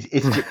 Like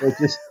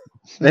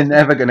they're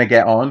never gonna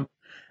get on.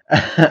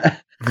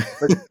 But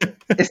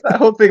it's that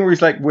whole thing where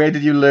he's like, "Where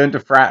did you learn to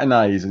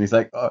fraternize?" And he's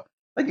like, "Oh,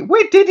 like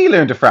where did he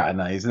learn to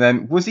fraternize?" And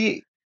then was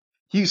he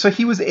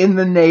was in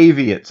the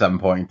Navy at some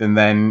point, and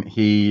then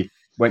he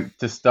went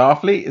to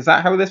Starfleet. Is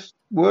that how this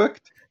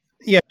worked?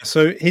 Yeah,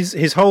 so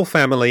his whole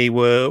family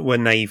were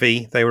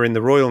Navy. They were in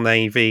the Royal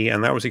Navy,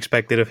 and that was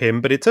expected of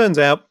him. But it turns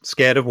out,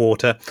 scared of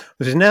water.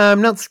 He says, "No,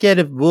 I'm not scared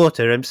of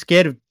water. I'm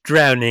scared of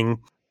drowning."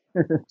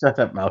 Shut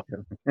up,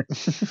 Malcolm.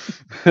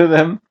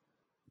 But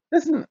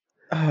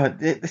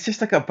it's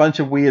just like a bunch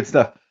of weird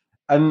stuff,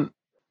 and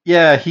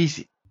yeah,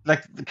 he's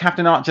like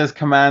Captain Archer's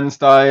command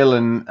style,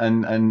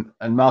 and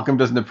Malcolm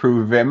doesn't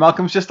approve of it.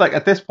 Malcolm's just like,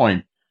 at this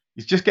point,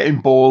 he's just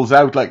getting balls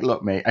out. Like,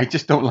 look, mate, I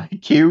just don't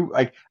like you.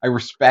 I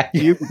respect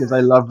you because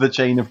I love the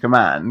chain of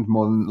command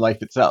more than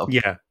life itself.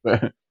 Yeah,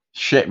 but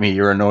shit me,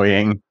 you're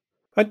annoying.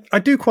 I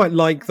do quite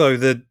like though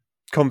the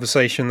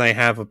conversation they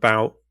have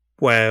about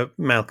where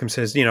Malcolm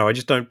says, you know, I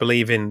just don't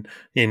believe in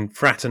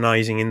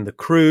fraternizing in the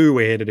crew.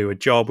 We're here to do a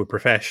job. We're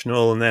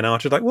professional. And then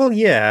Archer's like, well,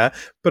 yeah,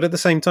 but at the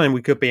same time,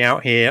 we could be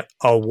out here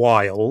a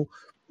while.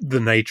 The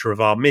nature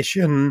of our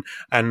mission.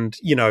 And,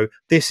 you know,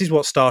 this is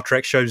what Star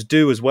Trek shows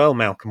do as well,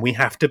 Malcolm. We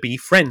have to be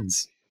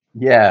friends.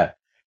 Yeah.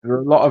 There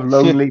are a lot of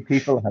lonely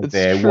people out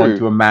there who want to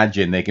true.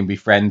 imagine they can be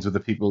friends with the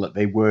people that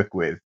they work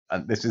with.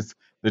 And this is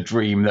the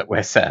dream that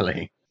we're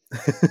selling.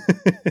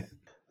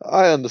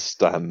 I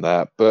understand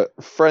that, but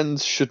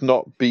friends should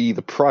not be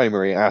the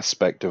primary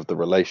aspect of the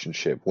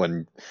relationship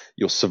when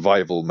your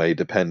survival may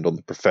depend on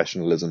the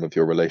professionalism of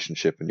your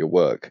relationship and your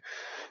work.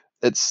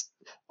 It's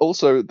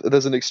also,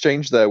 there's an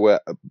exchange there where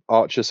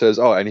Archer says,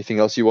 oh, anything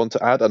else you want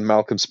to add? And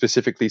Malcolm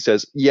specifically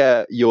says,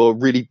 yeah, you're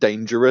really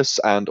dangerous,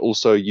 and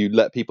also you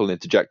let people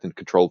interject and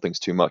control things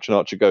too much. And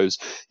Archer goes,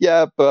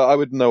 yeah, but I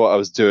wouldn't know what I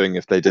was doing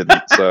if they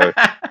didn't. So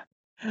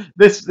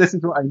this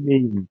is what I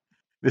mean.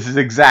 This is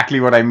exactly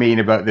what I mean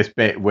about this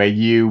bit where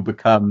you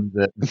become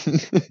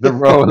the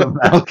role of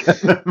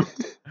Malcolm.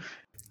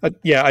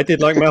 Yeah, I did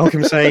like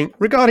Malcolm saying,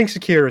 regarding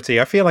security,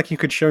 I feel like you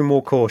could show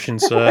more caution,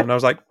 sir. And I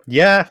was like,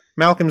 yeah,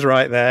 Malcolm's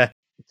right there.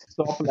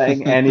 Stop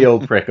letting any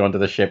old prick onto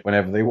the ship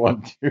whenever they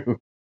want to.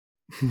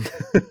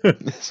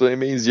 So it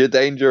means you're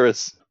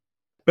dangerous.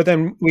 But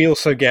then we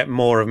also get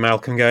more of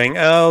Malcolm going,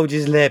 oh,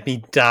 just let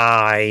me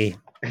die.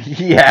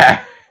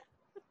 Yeah.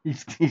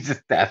 He's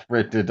just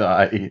desperate to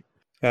die.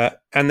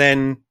 And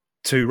then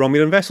 2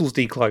 Romulan vessels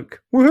decloak.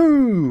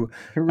 Woohoo!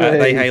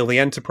 They hail the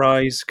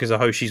Enterprise because of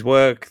Hoshi's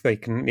work. The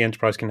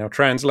Enterprise can now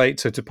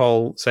translate. So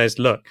T'Pol says,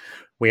 look,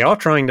 we are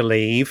trying to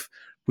leave.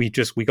 We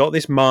got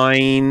this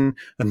mine.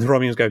 And the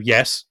Romulans go,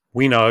 yes,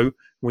 we know.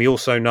 We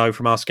also know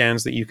from our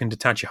scans that you can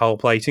detach your hull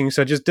plating,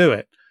 so just do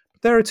it.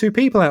 there are 2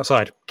 people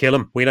outside. Kill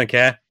them. We don't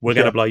care. We're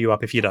going to blow you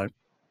up if you don't.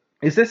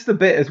 Is this the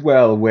bit as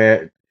well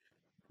where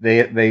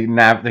they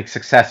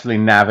successfully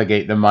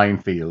navigate the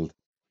minefield,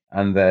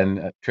 and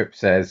then Trip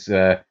says,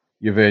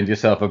 "You've earned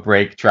yourself a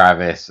break,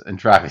 Travis," and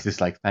Travis is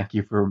like, "Thank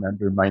you for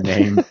remembering my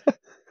name."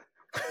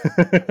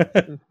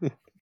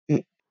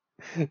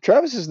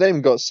 Travis's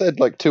name got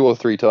said like 2 or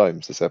 3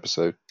 times this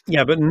episode.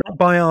 Yeah, but not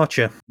by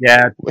Archer.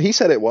 Yeah, He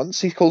said it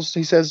once. He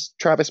says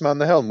Travis man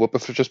the helm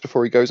just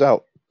before he goes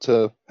out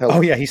to help.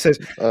 Oh yeah, he says,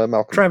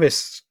 Malcolm.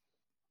 Travis,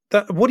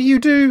 what do you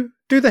do?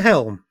 Do the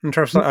helm. And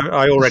Travis like,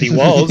 I already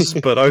was,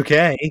 but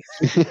okay.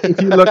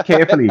 if you look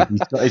carefully, he's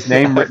got his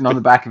name written on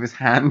the back of his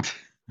hand.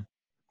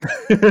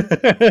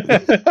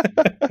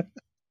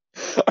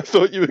 I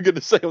thought you were going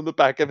to say on the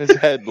back of his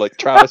head, like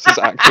Travis's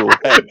actual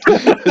head.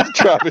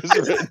 Travis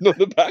written on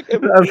the back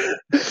of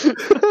his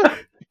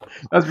head.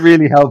 That's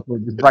really helpful.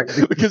 Just right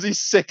because he's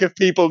sick of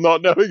people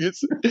not knowing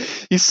his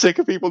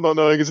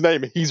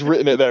name. He's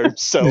written it there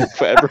himself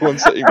for everyone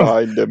sitting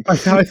behind him.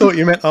 I thought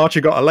you meant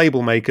Archer got a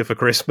label maker for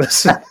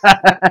Christmas.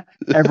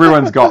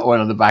 Everyone's got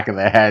one on the back of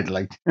their head,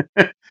 like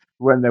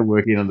when they're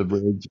working on the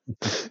bridge.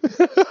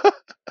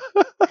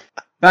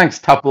 Thanks,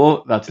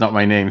 Tupple. That's not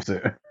my name,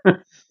 sir.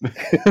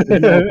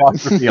 There's no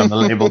apostrophe on the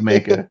label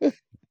maker.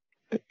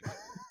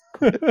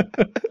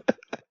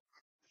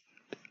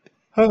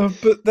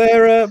 But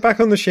they're back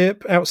on the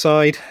ship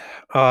outside.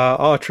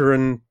 Archer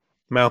and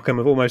Malcolm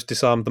have almost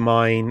disarmed the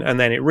mine, and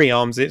then it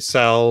rearms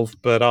itself,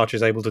 but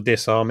Archer's able to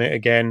disarm it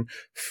again.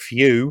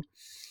 Phew.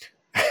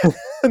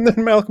 And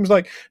then Malcolm's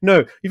like,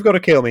 "No, you've got to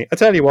kill me. I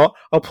tell you what,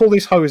 I'll pull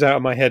this hose out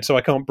of my head so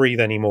I can't breathe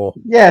anymore."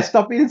 Yeah,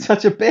 stop being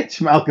such a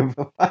bitch, Malcolm,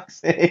 for fuck's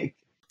sake.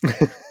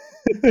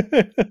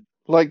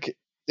 Like,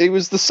 it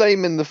was the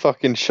same in the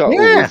fucking shuttle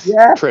Yes,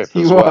 trip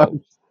he as well.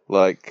 was.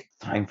 Like,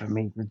 time for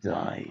me to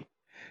die.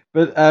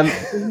 But I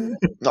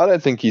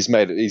don't think he's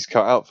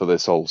cut out for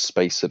this whole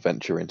space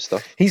adventure and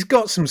stuff. He's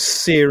got some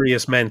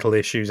serious mental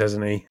issues,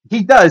 hasn't he?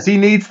 He does. He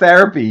needs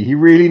therapy. He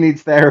really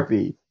needs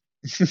therapy.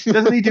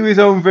 Doesn't he do his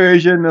own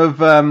version of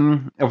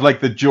like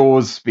the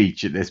Jaws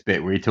speech at this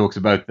bit where he talks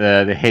about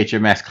the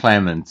HMS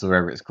Clements or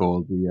whatever it's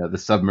called, the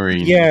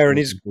submarine? Yeah, and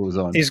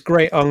his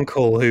great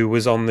uncle who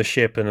was on the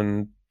ship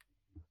and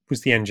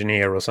was the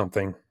engineer or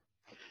something.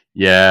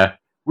 Yeah.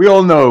 We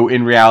all know,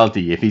 in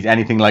reality, if he's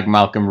anything like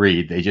Malcolm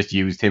Reed, they just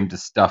used him to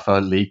stuff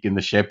a leak in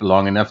the ship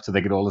long enough so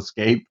they could all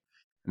escape.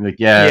 And like,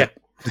 yeah.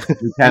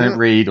 Lieutenant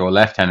Reed or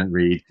Lieutenant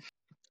Reed,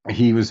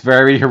 he was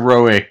very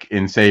heroic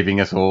in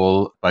saving us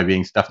all by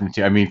being stuffed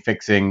into,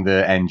 fixing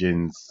the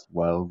engines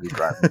while we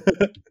drowned.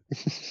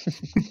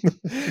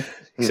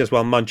 He says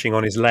while munching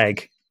on his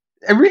leg.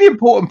 A really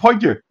important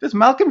point here. Does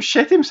Malcolm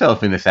shit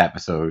himself in this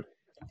episode?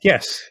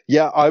 Yes.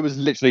 Yeah, I was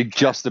literally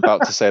just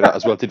about to say that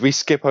as well. Did we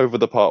skip over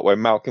the part where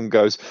Malcolm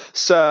goes,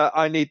 "Sir,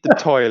 I need the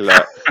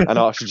toilet," and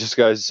Archer just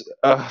goes,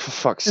 "For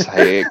fuck's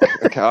sake,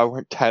 okay, I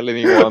won't tell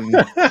anyone."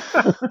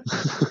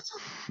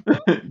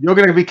 You're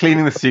going to be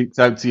cleaning the suits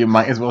out, so you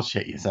might as well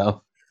shit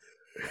yourself.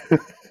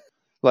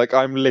 Like,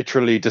 I'm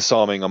literally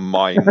disarming a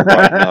mine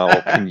right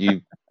now.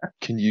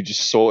 Can you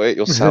just sort it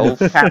yourself?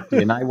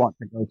 Captain, I want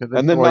to go to the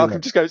And then toilet. Malcolm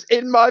just goes,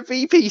 "In my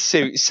VP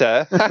suit,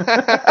 sir."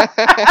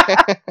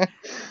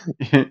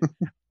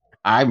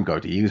 I'm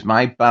going to use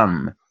my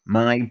bum.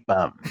 My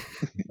bum.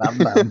 Bum,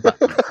 bum, bum.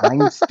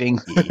 I'm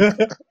stinky.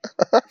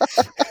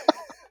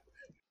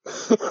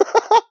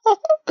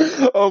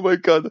 Oh my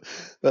god,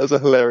 that's a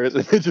hilarious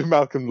image of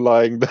Malcolm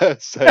lying there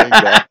saying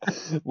that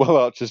while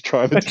Archer's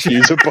trying to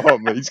defuse a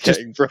bomb and he's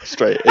getting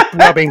frustrated.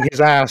 Rubbing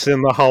his ass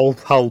in the hull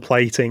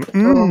plating.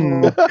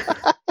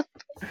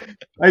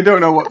 I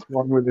don't know what's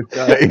wrong with this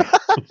guy.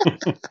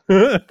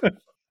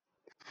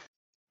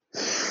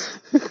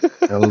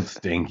 Old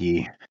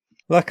stinky.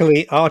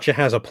 Luckily, Archer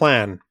has a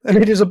plan, and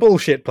it is a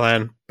bullshit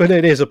plan, but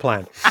it is a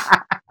plan.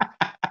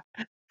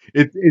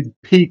 It's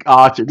peak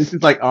Archer. This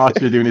is like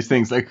Archer doing his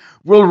things like,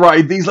 "We'll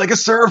ride these like a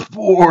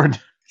surfboard."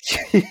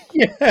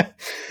 Yeah.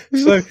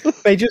 So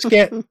they just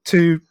get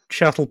 2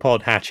 shuttle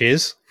pod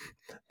hatches.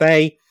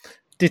 They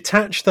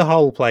detach the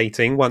hull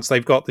plating once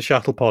they've got the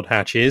shuttle pod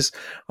hatches.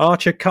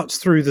 Archer cuts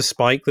through the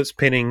spike that's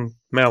pinning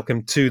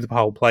Malcolm to the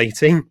hull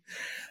plating.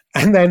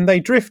 And then they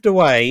drift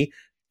away,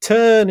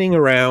 turning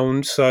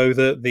around so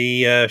that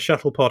the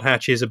shuttle pod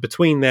hatches are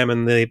between them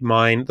and the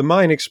mine. The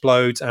mine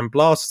explodes and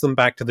blasts them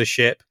back to the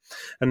ship,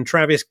 and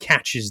Travis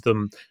catches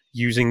them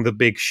using the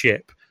big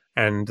ship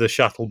and the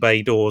shuttle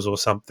bay doors or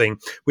something.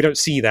 We don't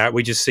see that.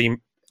 We just see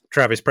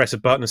Travis press a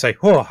button and say,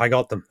 "Oh, I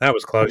got them. That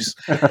was close."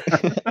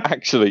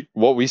 Actually,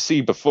 what we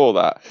see before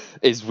that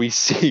is we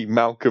see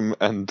Malcolm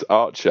and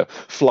Archer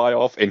fly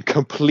off in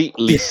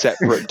completely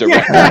separate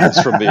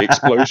directions from the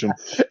explosion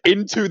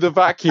into the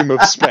vacuum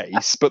of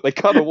space, but they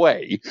cut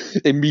away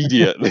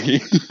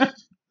immediately.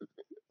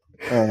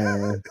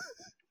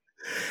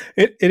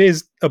 It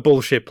is a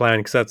bullshit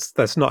plan because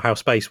that's not how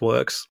space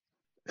works.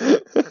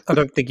 I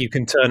don't think you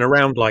can turn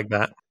around like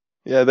that.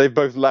 Yeah, they've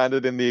both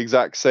landed in the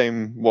exact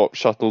same,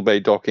 shuttle bay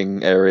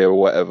docking area or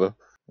whatever,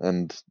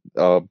 and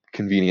are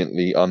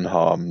conveniently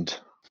unharmed.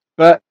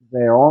 But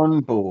they're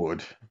on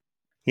board.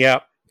 Yeah.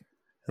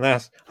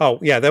 And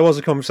there was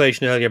a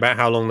conversation earlier about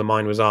how long the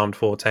mine was armed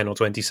for, 10 or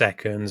 20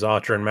 seconds.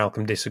 Archer and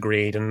Malcolm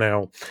disagreed, and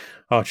now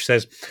Archer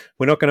says,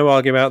 we're not going to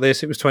argue about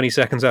this. It was 20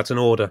 seconds, that's an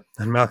order.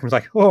 And Malcolm's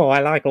like, oh, I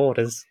like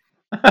orders.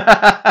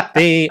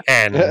 The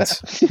end.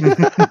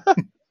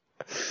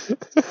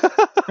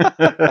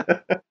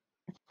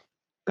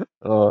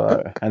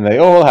 And they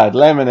all had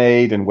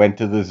lemonade and went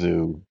to the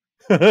zoo.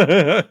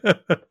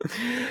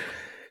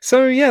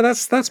 So yeah,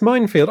 that's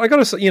Minefield. I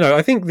gotta say,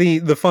 I think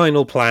the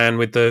final plan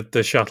with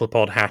the shuttle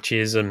pod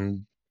hatches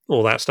and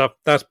all that stuff,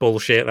 that's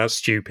bullshit. That's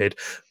stupid.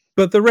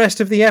 But the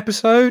rest of the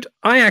episode,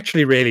 I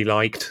actually really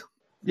liked.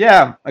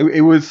 Yeah,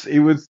 it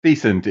was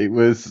decent. It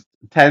was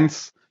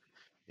tense.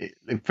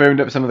 It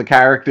firmed up some of the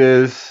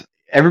characters.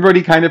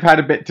 Everybody kind of had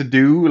a bit to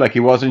do. Like,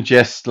 it wasn't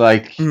just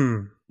like,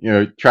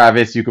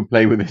 Travis, you can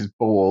play with his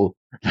ball.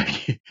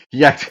 Like,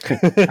 he had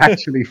to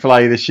actually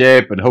fly the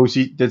ship, and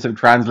Hoshi did some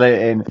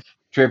translating.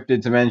 Trip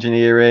did some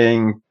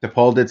engineering.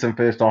 DePaul did some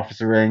first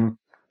officering.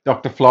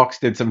 Dr. Phlox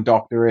did some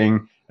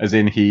doctoring, as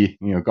in he,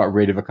 got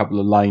rid of a couple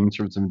of lines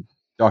from some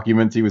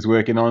documents he was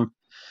working on,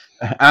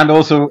 and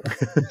also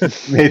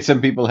made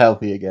some people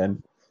healthy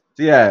again.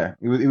 So yeah,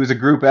 it was a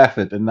group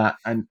effort,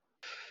 and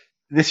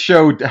this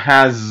show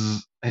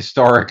has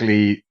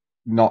historically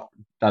not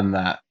done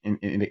that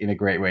in a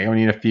great way.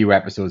 Only in a few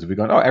episodes have we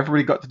gone, oh,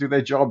 everybody got to do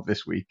their job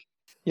this week.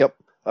 Yep,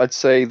 I'd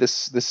say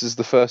this is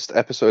the first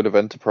episode of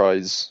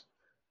Enterprise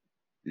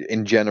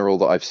in general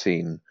that I've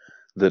seen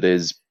that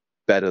is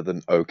better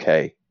than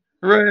okay.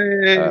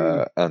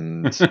 Hooray!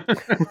 And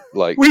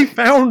like, we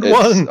found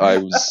one.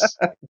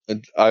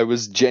 I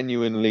was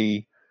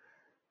genuinely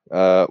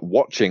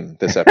watching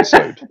this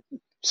episode,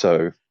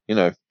 so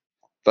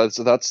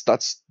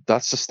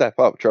that's a step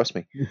up. Trust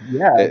me.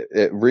 Yeah,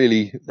 it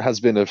really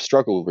has been a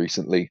struggle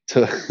recently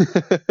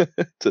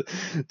to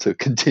to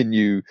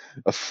continue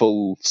a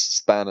full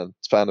span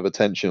of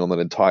attention on an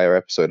entire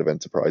episode of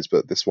Enterprise,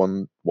 but this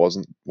one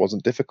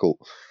wasn't difficult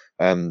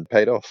and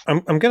paid off.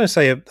 I'm going to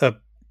say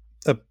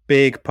a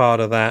big part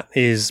of that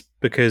is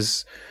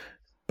because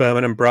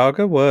Berman and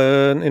Braga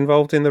weren't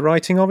involved in the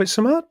writing of it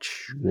so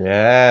much.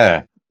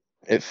 Yeah,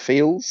 it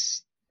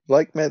feels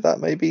like that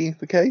may be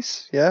the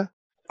case. Yeah.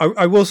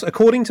 I was,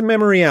 according to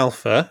Memory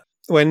Alpha,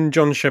 when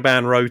John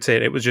Shaban wrote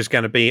it, it was just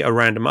going to be a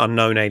random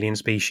unknown alien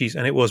species,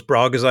 and it was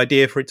Braga's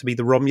idea for it to be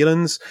the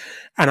Romulans,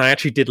 and I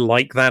actually did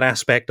like that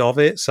aspect of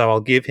it, so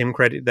I'll give him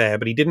credit there,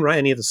 but he didn't write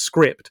any of the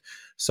script,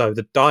 so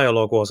the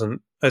dialogue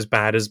wasn't as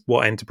bad as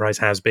what Enterprise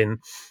has been,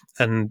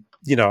 and,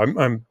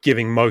 I'm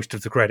giving most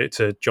of the credit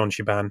to John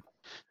Shaban.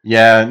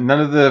 Yeah,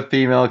 none of the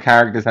female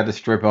characters had to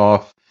strip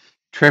off.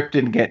 Trip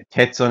didn't get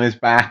tits on his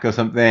back or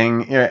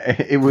something.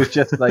 It was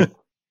just like,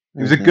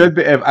 it was a good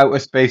bit of outer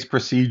space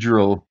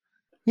procedural.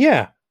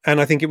 Yeah,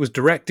 and I think it was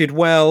directed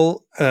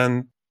well.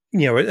 And,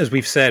 as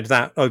we've said,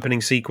 that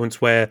opening sequence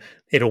where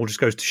it all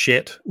just goes to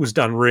shit was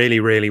done really,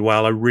 really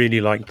well. I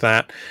really liked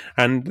that.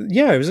 And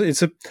yeah,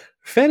 it's a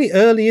fairly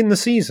early in the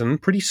season,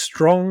 pretty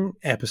strong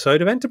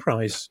episode of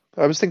Enterprise.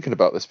 I was thinking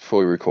about this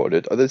before we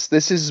recorded.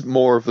 This is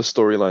more of the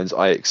storylines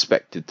I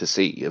expected to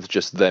see, of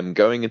just them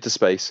going into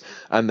space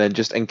and then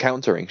just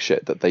encountering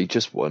shit that they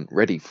just weren't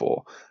ready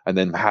for, and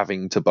then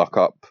having to buck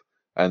up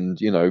and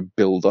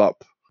build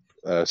up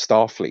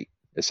Starfleet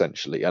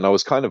essentially. And I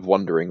was kind of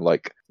wondering,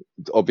 like,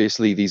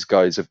 obviously these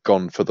guys have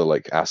gone for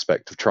the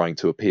aspect of trying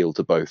to appeal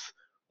to both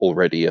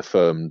already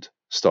affirmed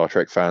Star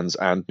Trek fans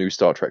and new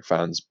Star Trek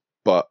fans,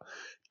 but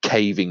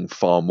caving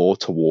far more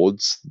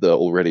towards the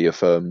already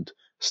affirmed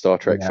Star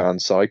Trek fan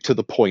side, to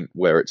the point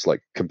where it's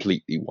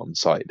completely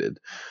one-sided.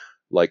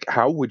 Like,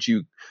 how would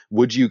you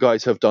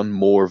guys have done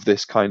more of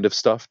this kind of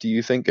stuff, do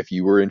you think, if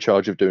you were in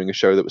charge of doing a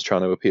show that was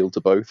trying to appeal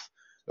to both?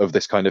 Of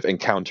this kind of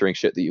encountering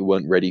shit that you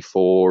weren't ready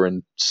for,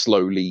 and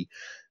slowly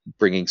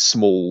bringing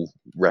small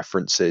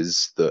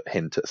references that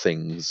hint at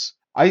things.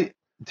 To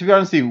be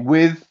honest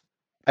with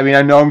you,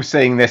 I know I'm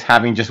saying this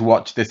having just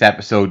watched this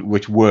episode,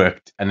 which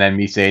worked, and then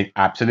me saying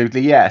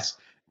absolutely yes.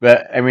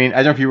 But I don't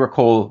know if you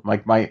recall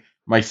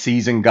my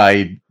season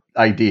guide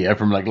idea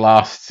from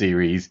last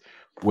series,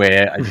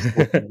 where I just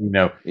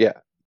thought, yeah,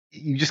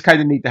 you just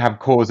kind of need to have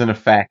cause and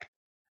effect,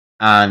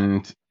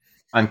 and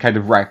kind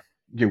of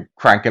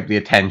crank up the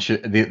tension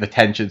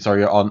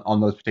on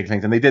those particular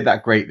things, and they did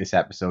that great this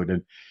episode.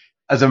 And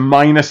as a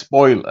minor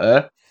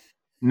spoiler,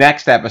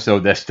 next episode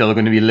they're still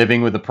going to be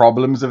living with the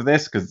problems of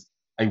this, because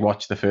I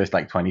watched the first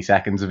 20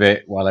 seconds of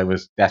it while I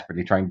was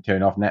desperately trying to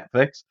turn off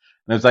Netflix,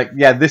 and I was like,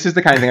 yeah, this is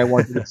the kind of thing I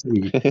wanted to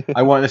see.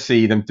 I want to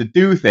see them to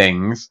do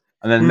things,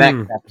 and then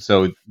next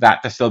episode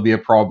that to still be a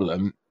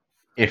problem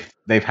if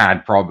they've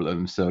had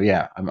problems. So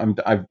yeah, I'm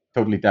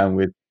totally down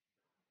with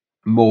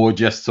more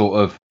just sort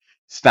of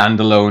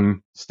standalone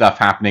stuff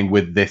happening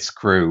with this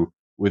crew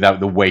without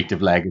the weight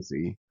of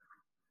legacy.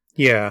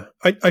 Yeah,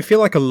 I feel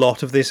like a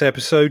lot of this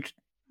episode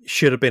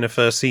should have been a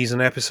first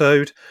season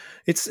episode.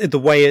 It's the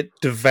way it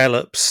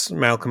develops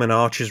Malcolm and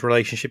Archer's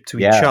relationship to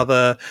each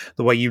other,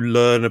 the way you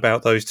learn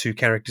about those two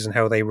characters and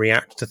how they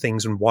react to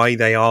things and why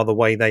they are the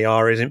way they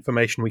are is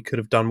information we could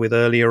have done with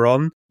earlier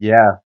on.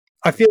 Yeah.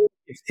 I feel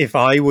if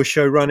I was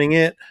show running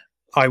it,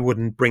 I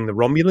wouldn't bring the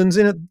Romulans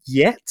in it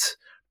yet,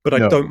 but I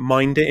No. don't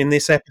mind it in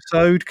this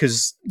episode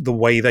because the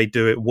way they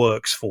do it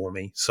works for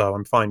me, so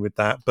I'm fine with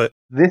that. But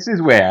This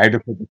is where I'd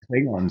have put the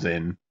Klingons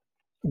in.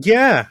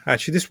 yeah,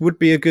 actually, this would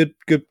be a good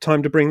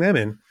time to bring them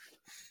in.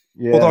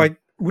 Yeah. Although,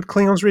 would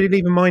Klingons really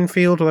leave a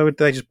minefield, or would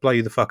they just blow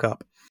you the fuck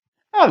up?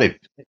 Well,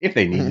 if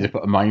they needed to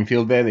put a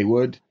minefield there, they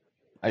would.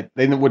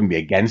 They wouldn't be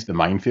against the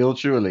minefield,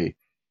 surely.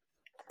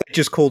 They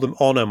just call them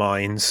honor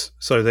mines,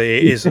 so that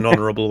it is an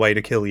honourable way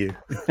to kill you.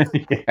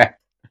 Yeah.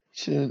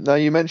 Now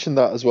you mentioned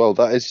that as well.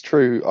 That is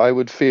true. I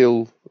would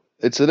feel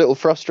it's a little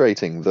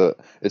frustrating that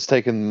it's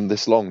taken them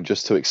this long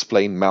just to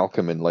explain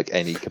Malcolm in like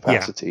any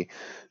capacity,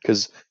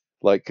 because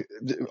like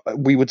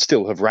we would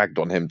still have ragged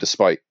on him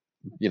despite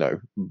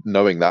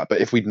knowing that. But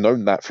if we'd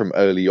known that from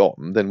early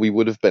on, then we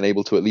would have been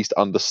able to at least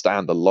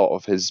understand a lot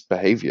of his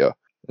behavior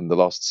in the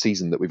last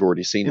season that we've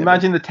already seen.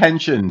 Imagine the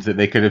tensions that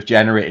they could have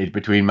generated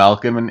between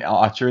Malcolm and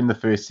Archer in the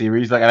first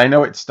series. Like, and I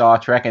know it's Star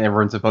Trek and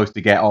everyone's supposed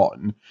to get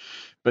on,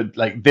 but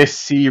like this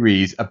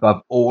series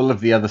above all of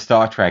the other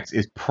Star Treks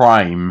is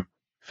prime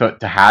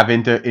to have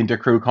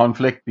inter-crew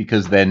conflict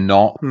because they're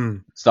not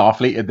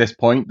Starfleet at this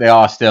point. They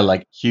are still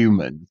like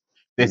human.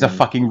 There's a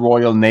fucking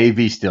Royal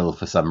Navy still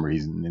for some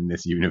reason in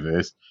this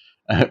universe,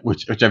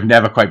 which I've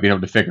never quite been able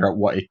to figure out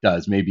what it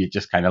does. Maybe it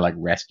just kind of like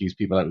rescues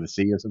people out of the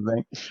sea or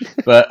something.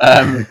 But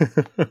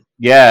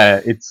yeah,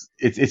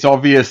 it's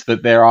obvious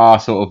that there are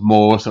sort of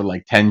more sort of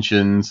like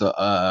tensions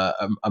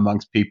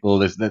amongst people.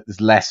 There's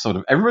less sort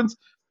of everyone's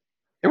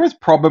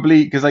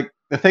probably, because like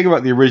the thing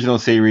about the original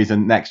series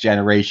and Next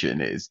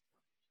Generation is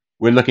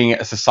we're looking at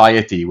a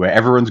society where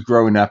everyone's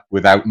grown up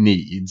without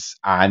needs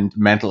and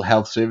mental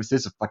health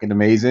services are fucking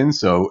amazing,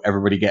 so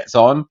everybody gets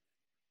on.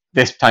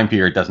 This time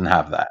period doesn't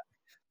have that.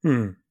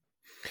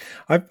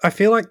 I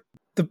feel like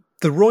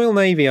the Royal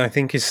Navy, I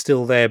think, is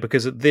still there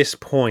because at this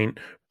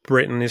point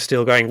Britain is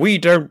still going, we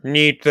don't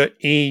need the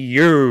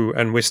EU,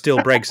 and we're still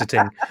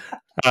Brexiting.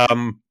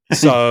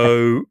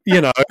 So,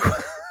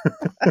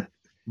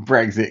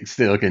 Brexit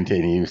still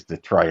continues to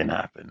try and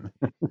happen.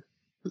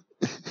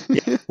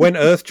 Yeah. When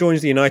Earth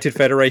joins the United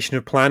Federation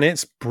of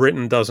Planets,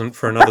 Britain doesn't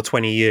for another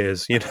 20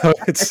 years.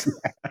 It's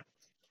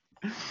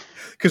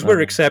because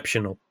we're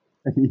exceptional.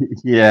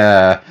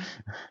 Yeah,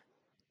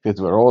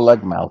 because we're all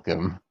like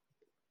Malcolm.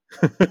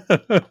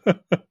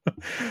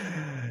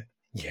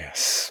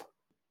 Yes.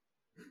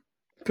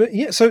 But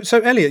yeah, so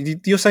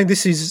Elliot, you're saying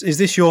this is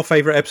this your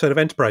favourite episode of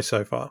Enterprise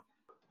so far?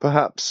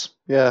 Perhaps,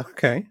 yeah.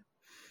 Okay.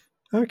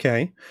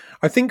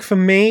 I think for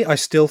me, I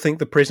still think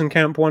the prison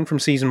camp one from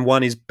season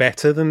 1 is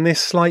better than this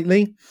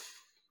slightly.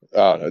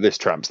 Oh no, this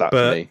tramps that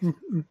for me.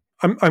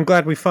 I'm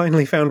glad we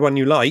finally found one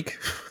you like.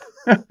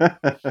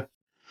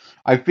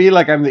 I feel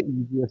like I'm the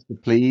easiest to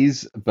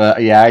please,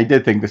 but yeah, I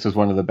did think this was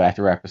one of the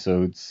better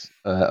episodes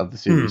of the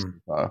series so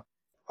far.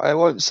 I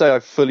won't say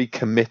I've fully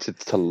committed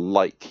to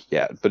like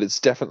yet, but it's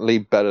definitely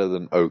better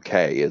than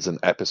okay as an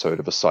episode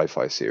of a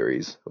sci-fi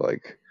series.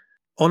 Like,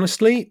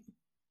 honestly,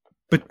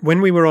 but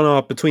when we were on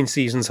our between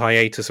seasons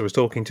hiatus, I was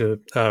talking to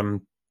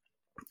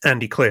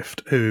Andy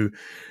Clift, who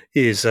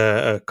is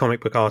a comic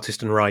book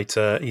artist and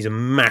writer. He's a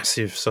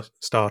massive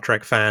Star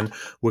Trek fan.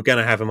 We're going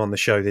to have him on the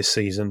show this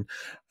season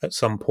at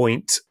some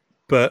point.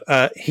 But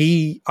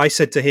I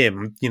said to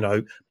him,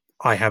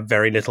 I have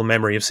very little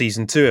memory of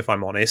season 2, if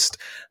I'm honest.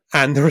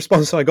 And the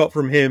response I got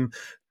from him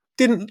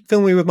didn't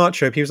fill me with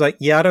much hope. He was like,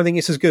 yeah, I don't think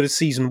it's as good as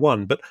season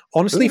 1. But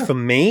honestly, for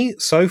me,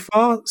 so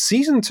far,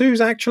 season 2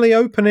 is actually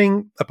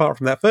opening, apart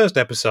from that first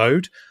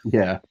episode,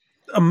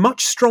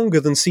 much stronger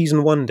than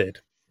season 1 did.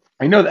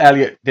 I know that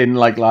Elliot didn't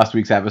like last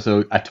week's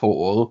episode at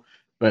all,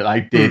 but I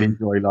did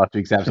enjoy last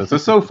week's episode.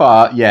 So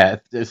far, yeah,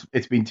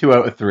 it's been 2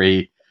 out of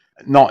 3.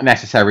 Not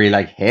necessarily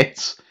like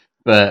hits,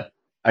 but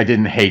I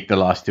didn't hate the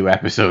last 2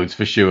 episodes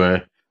for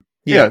sure.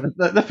 Yeah,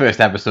 the first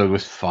episode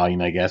was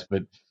fine, I guess,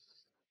 but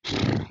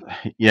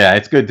yeah,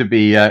 it's good to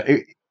be.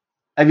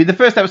 The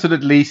first episode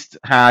at least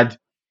had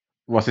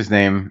what's his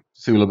name,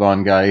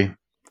 Suliban guy,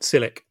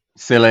 Silic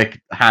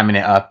hamming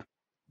it up.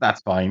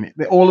 That's fine.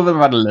 All of them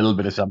had a little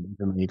bit of something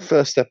for me. The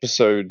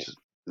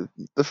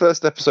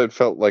first episode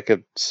felt like a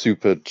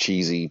super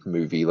cheesy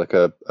movie, like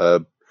a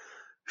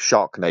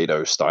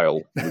Sharknado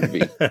style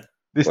movie.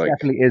 This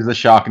definitely is the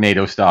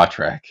Sharknado Star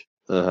Trek.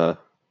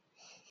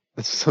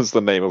 That's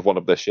the name of one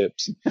of their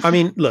ships. I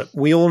mean, look,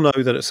 we all know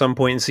that at some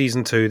point in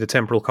season 2, the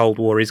temporal Cold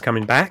War is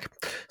coming back.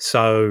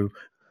 So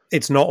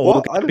it's not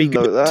all going to be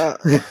good.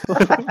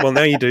 That. Well,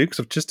 now you do, because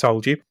I've just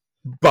told you.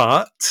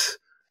 But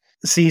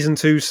season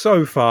 2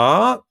 so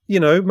far,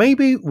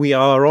 maybe we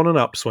are on an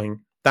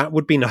upswing. That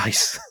would be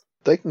nice.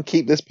 They can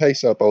keep this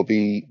pace up. I'll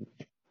be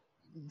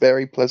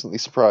very pleasantly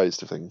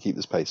surprised if they can keep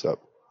this pace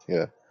up.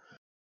 Yeah.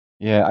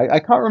 Yeah, I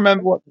can't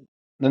remember what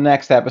the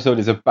next episode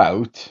is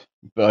about,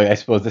 but I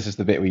suppose this is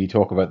the bit where you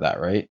talk about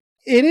that, right?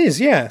 It is,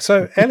 yeah.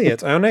 So,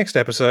 Elliot, our next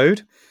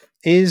episode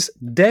is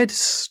Dead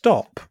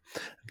Stop.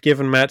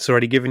 Given Matt's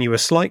already given you a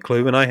slight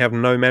clue, and I have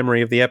no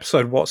memory of the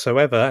episode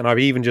whatsoever, and I've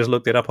even just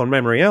looked it up on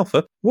Memory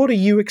Alpha, what are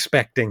you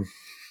expecting?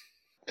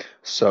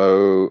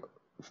 So,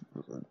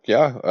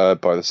 Yeah,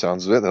 by the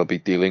sounds of it, they'll be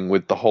dealing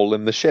with the hole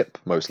in the ship,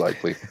 most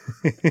likely.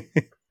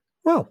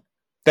 Well,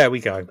 there we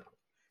go.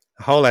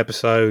 A whole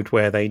episode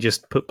where they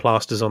just put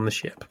plasters on the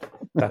ship.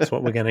 That's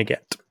what we're going to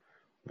get.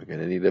 We're going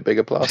to need a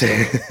bigger plaster.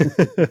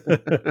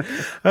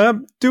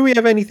 Do we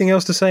have anything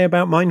else to say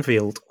about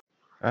Minefield?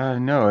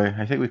 No,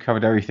 I think we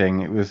covered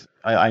everything. It was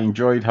I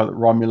enjoyed how the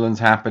Romulans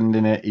happened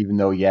in it, even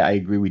though, yeah, I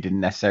agree we didn't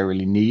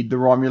necessarily need the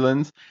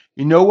Romulans.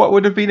 You know what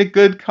would have been a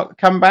good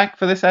comeback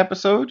for this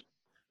episode?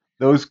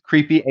 Those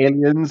creepy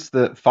aliens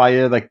that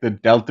fire like the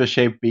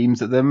delta-shaped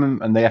beams at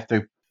them, and they have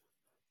to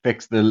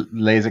fix the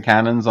laser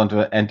cannons onto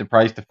an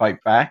Enterprise to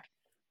fight back.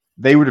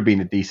 They would have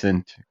been a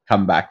decent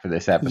comeback for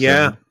this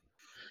episode.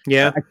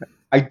 Yeah.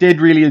 I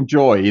did really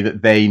enjoy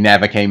that they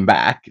never came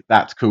back.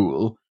 That's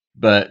cool.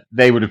 But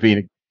they would have been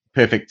a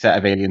perfect set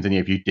of aliens in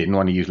here if you didn't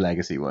want to use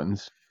legacy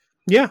ones.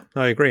 Yeah,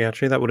 I agree,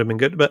 actually. That would have been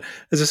good. But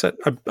as I said,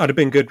 I'd have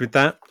been good with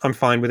that. I'm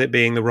fine with it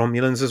being the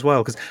Romulans as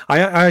well, because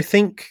I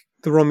think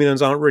the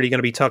Romulans aren't really going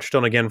to be touched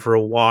on again for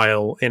a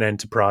while in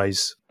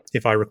Enterprise,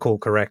 if I recall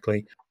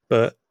correctly.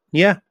 But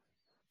yeah,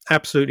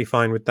 absolutely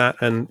fine with that.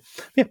 And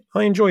yeah,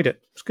 I enjoyed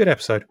it. It's a good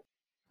episode.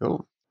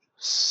 Cool.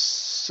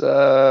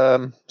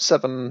 7.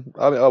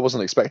 I mean, I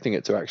wasn't expecting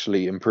it to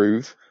actually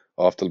improve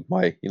after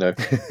my,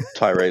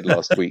 tirade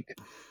last week.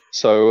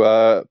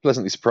 So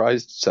pleasantly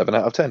surprised. 7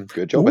 out of 10.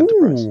 Good job,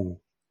 Enterprise.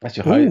 That's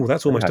your highest.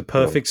 That's almost a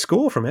perfect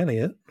score from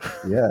Elliot.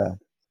 Yeah.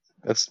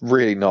 That's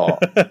really not.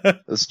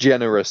 That's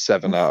generous.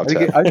 7 out of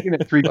 10. I give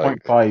it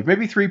 3.5,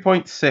 maybe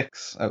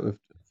 3.6 out of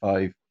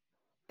 5.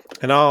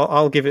 And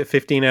I'll give it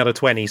 15 out of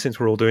 20 since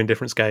we're all doing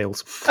different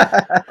scales.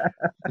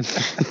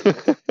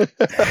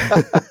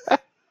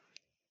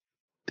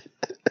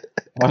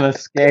 On a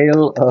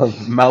scale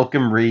of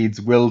Malcolm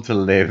Reed's will to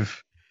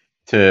live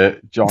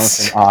to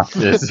Jonathan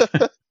Archer's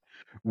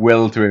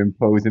will to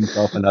impose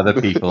himself on other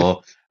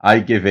people, I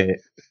give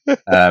it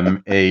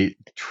a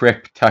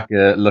Trip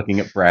Tucker looking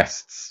at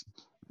breasts.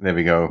 There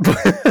we go.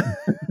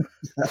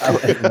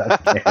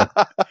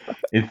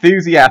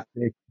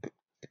 Enthusiastic,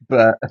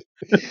 but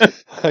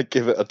I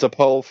give it a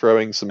T'Pol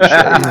throwing some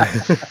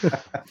shade.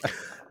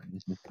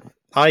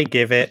 I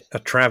give it a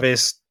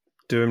Travis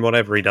doing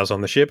whatever he does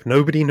on the ship.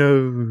 Nobody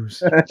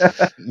knows.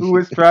 Who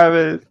is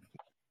Travis?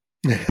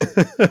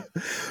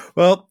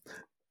 Well,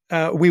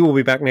 we will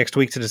be back next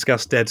week to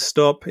discuss Dead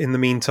Stop. In the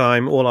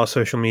meantime, all our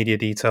social media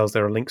details,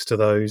 there are links to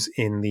those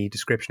in the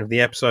description of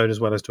the episode, as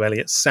well as to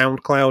Elliot's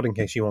SoundCloud, in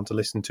case you want to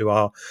listen to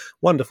our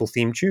wonderful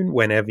theme tune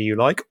whenever you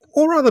like,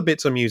 or other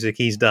bits of music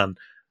he's done.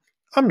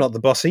 I'm not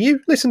the boss of you.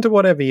 Listen to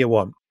whatever you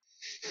want.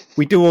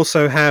 We do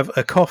also have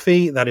a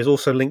coffee that is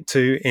also linked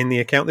to in the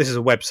account. This is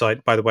a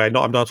website, by the way. I'm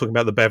not talking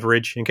about the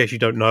beverage. In case you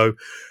don't know,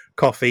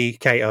 Coffee,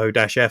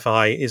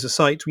 Ko-Fi, is a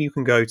site where you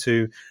can go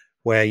to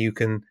where you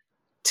can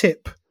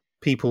tip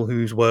people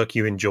whose work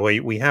you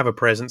enjoy. We have a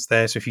presence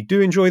there. So if you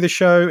do enjoy the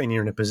show and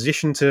you're in a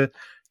position to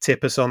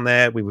tip us on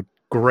there, we would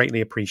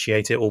greatly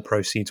appreciate it. All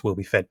proceeds will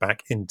be fed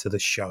back into the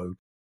show.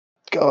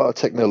 God,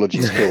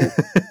 technology's cool.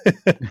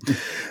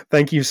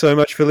 Thank you so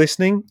much for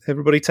listening.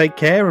 Everybody take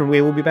care, and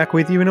we will be back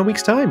with you in a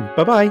week's time.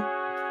 Bye-bye.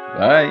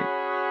 Bye.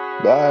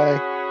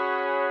 Bye.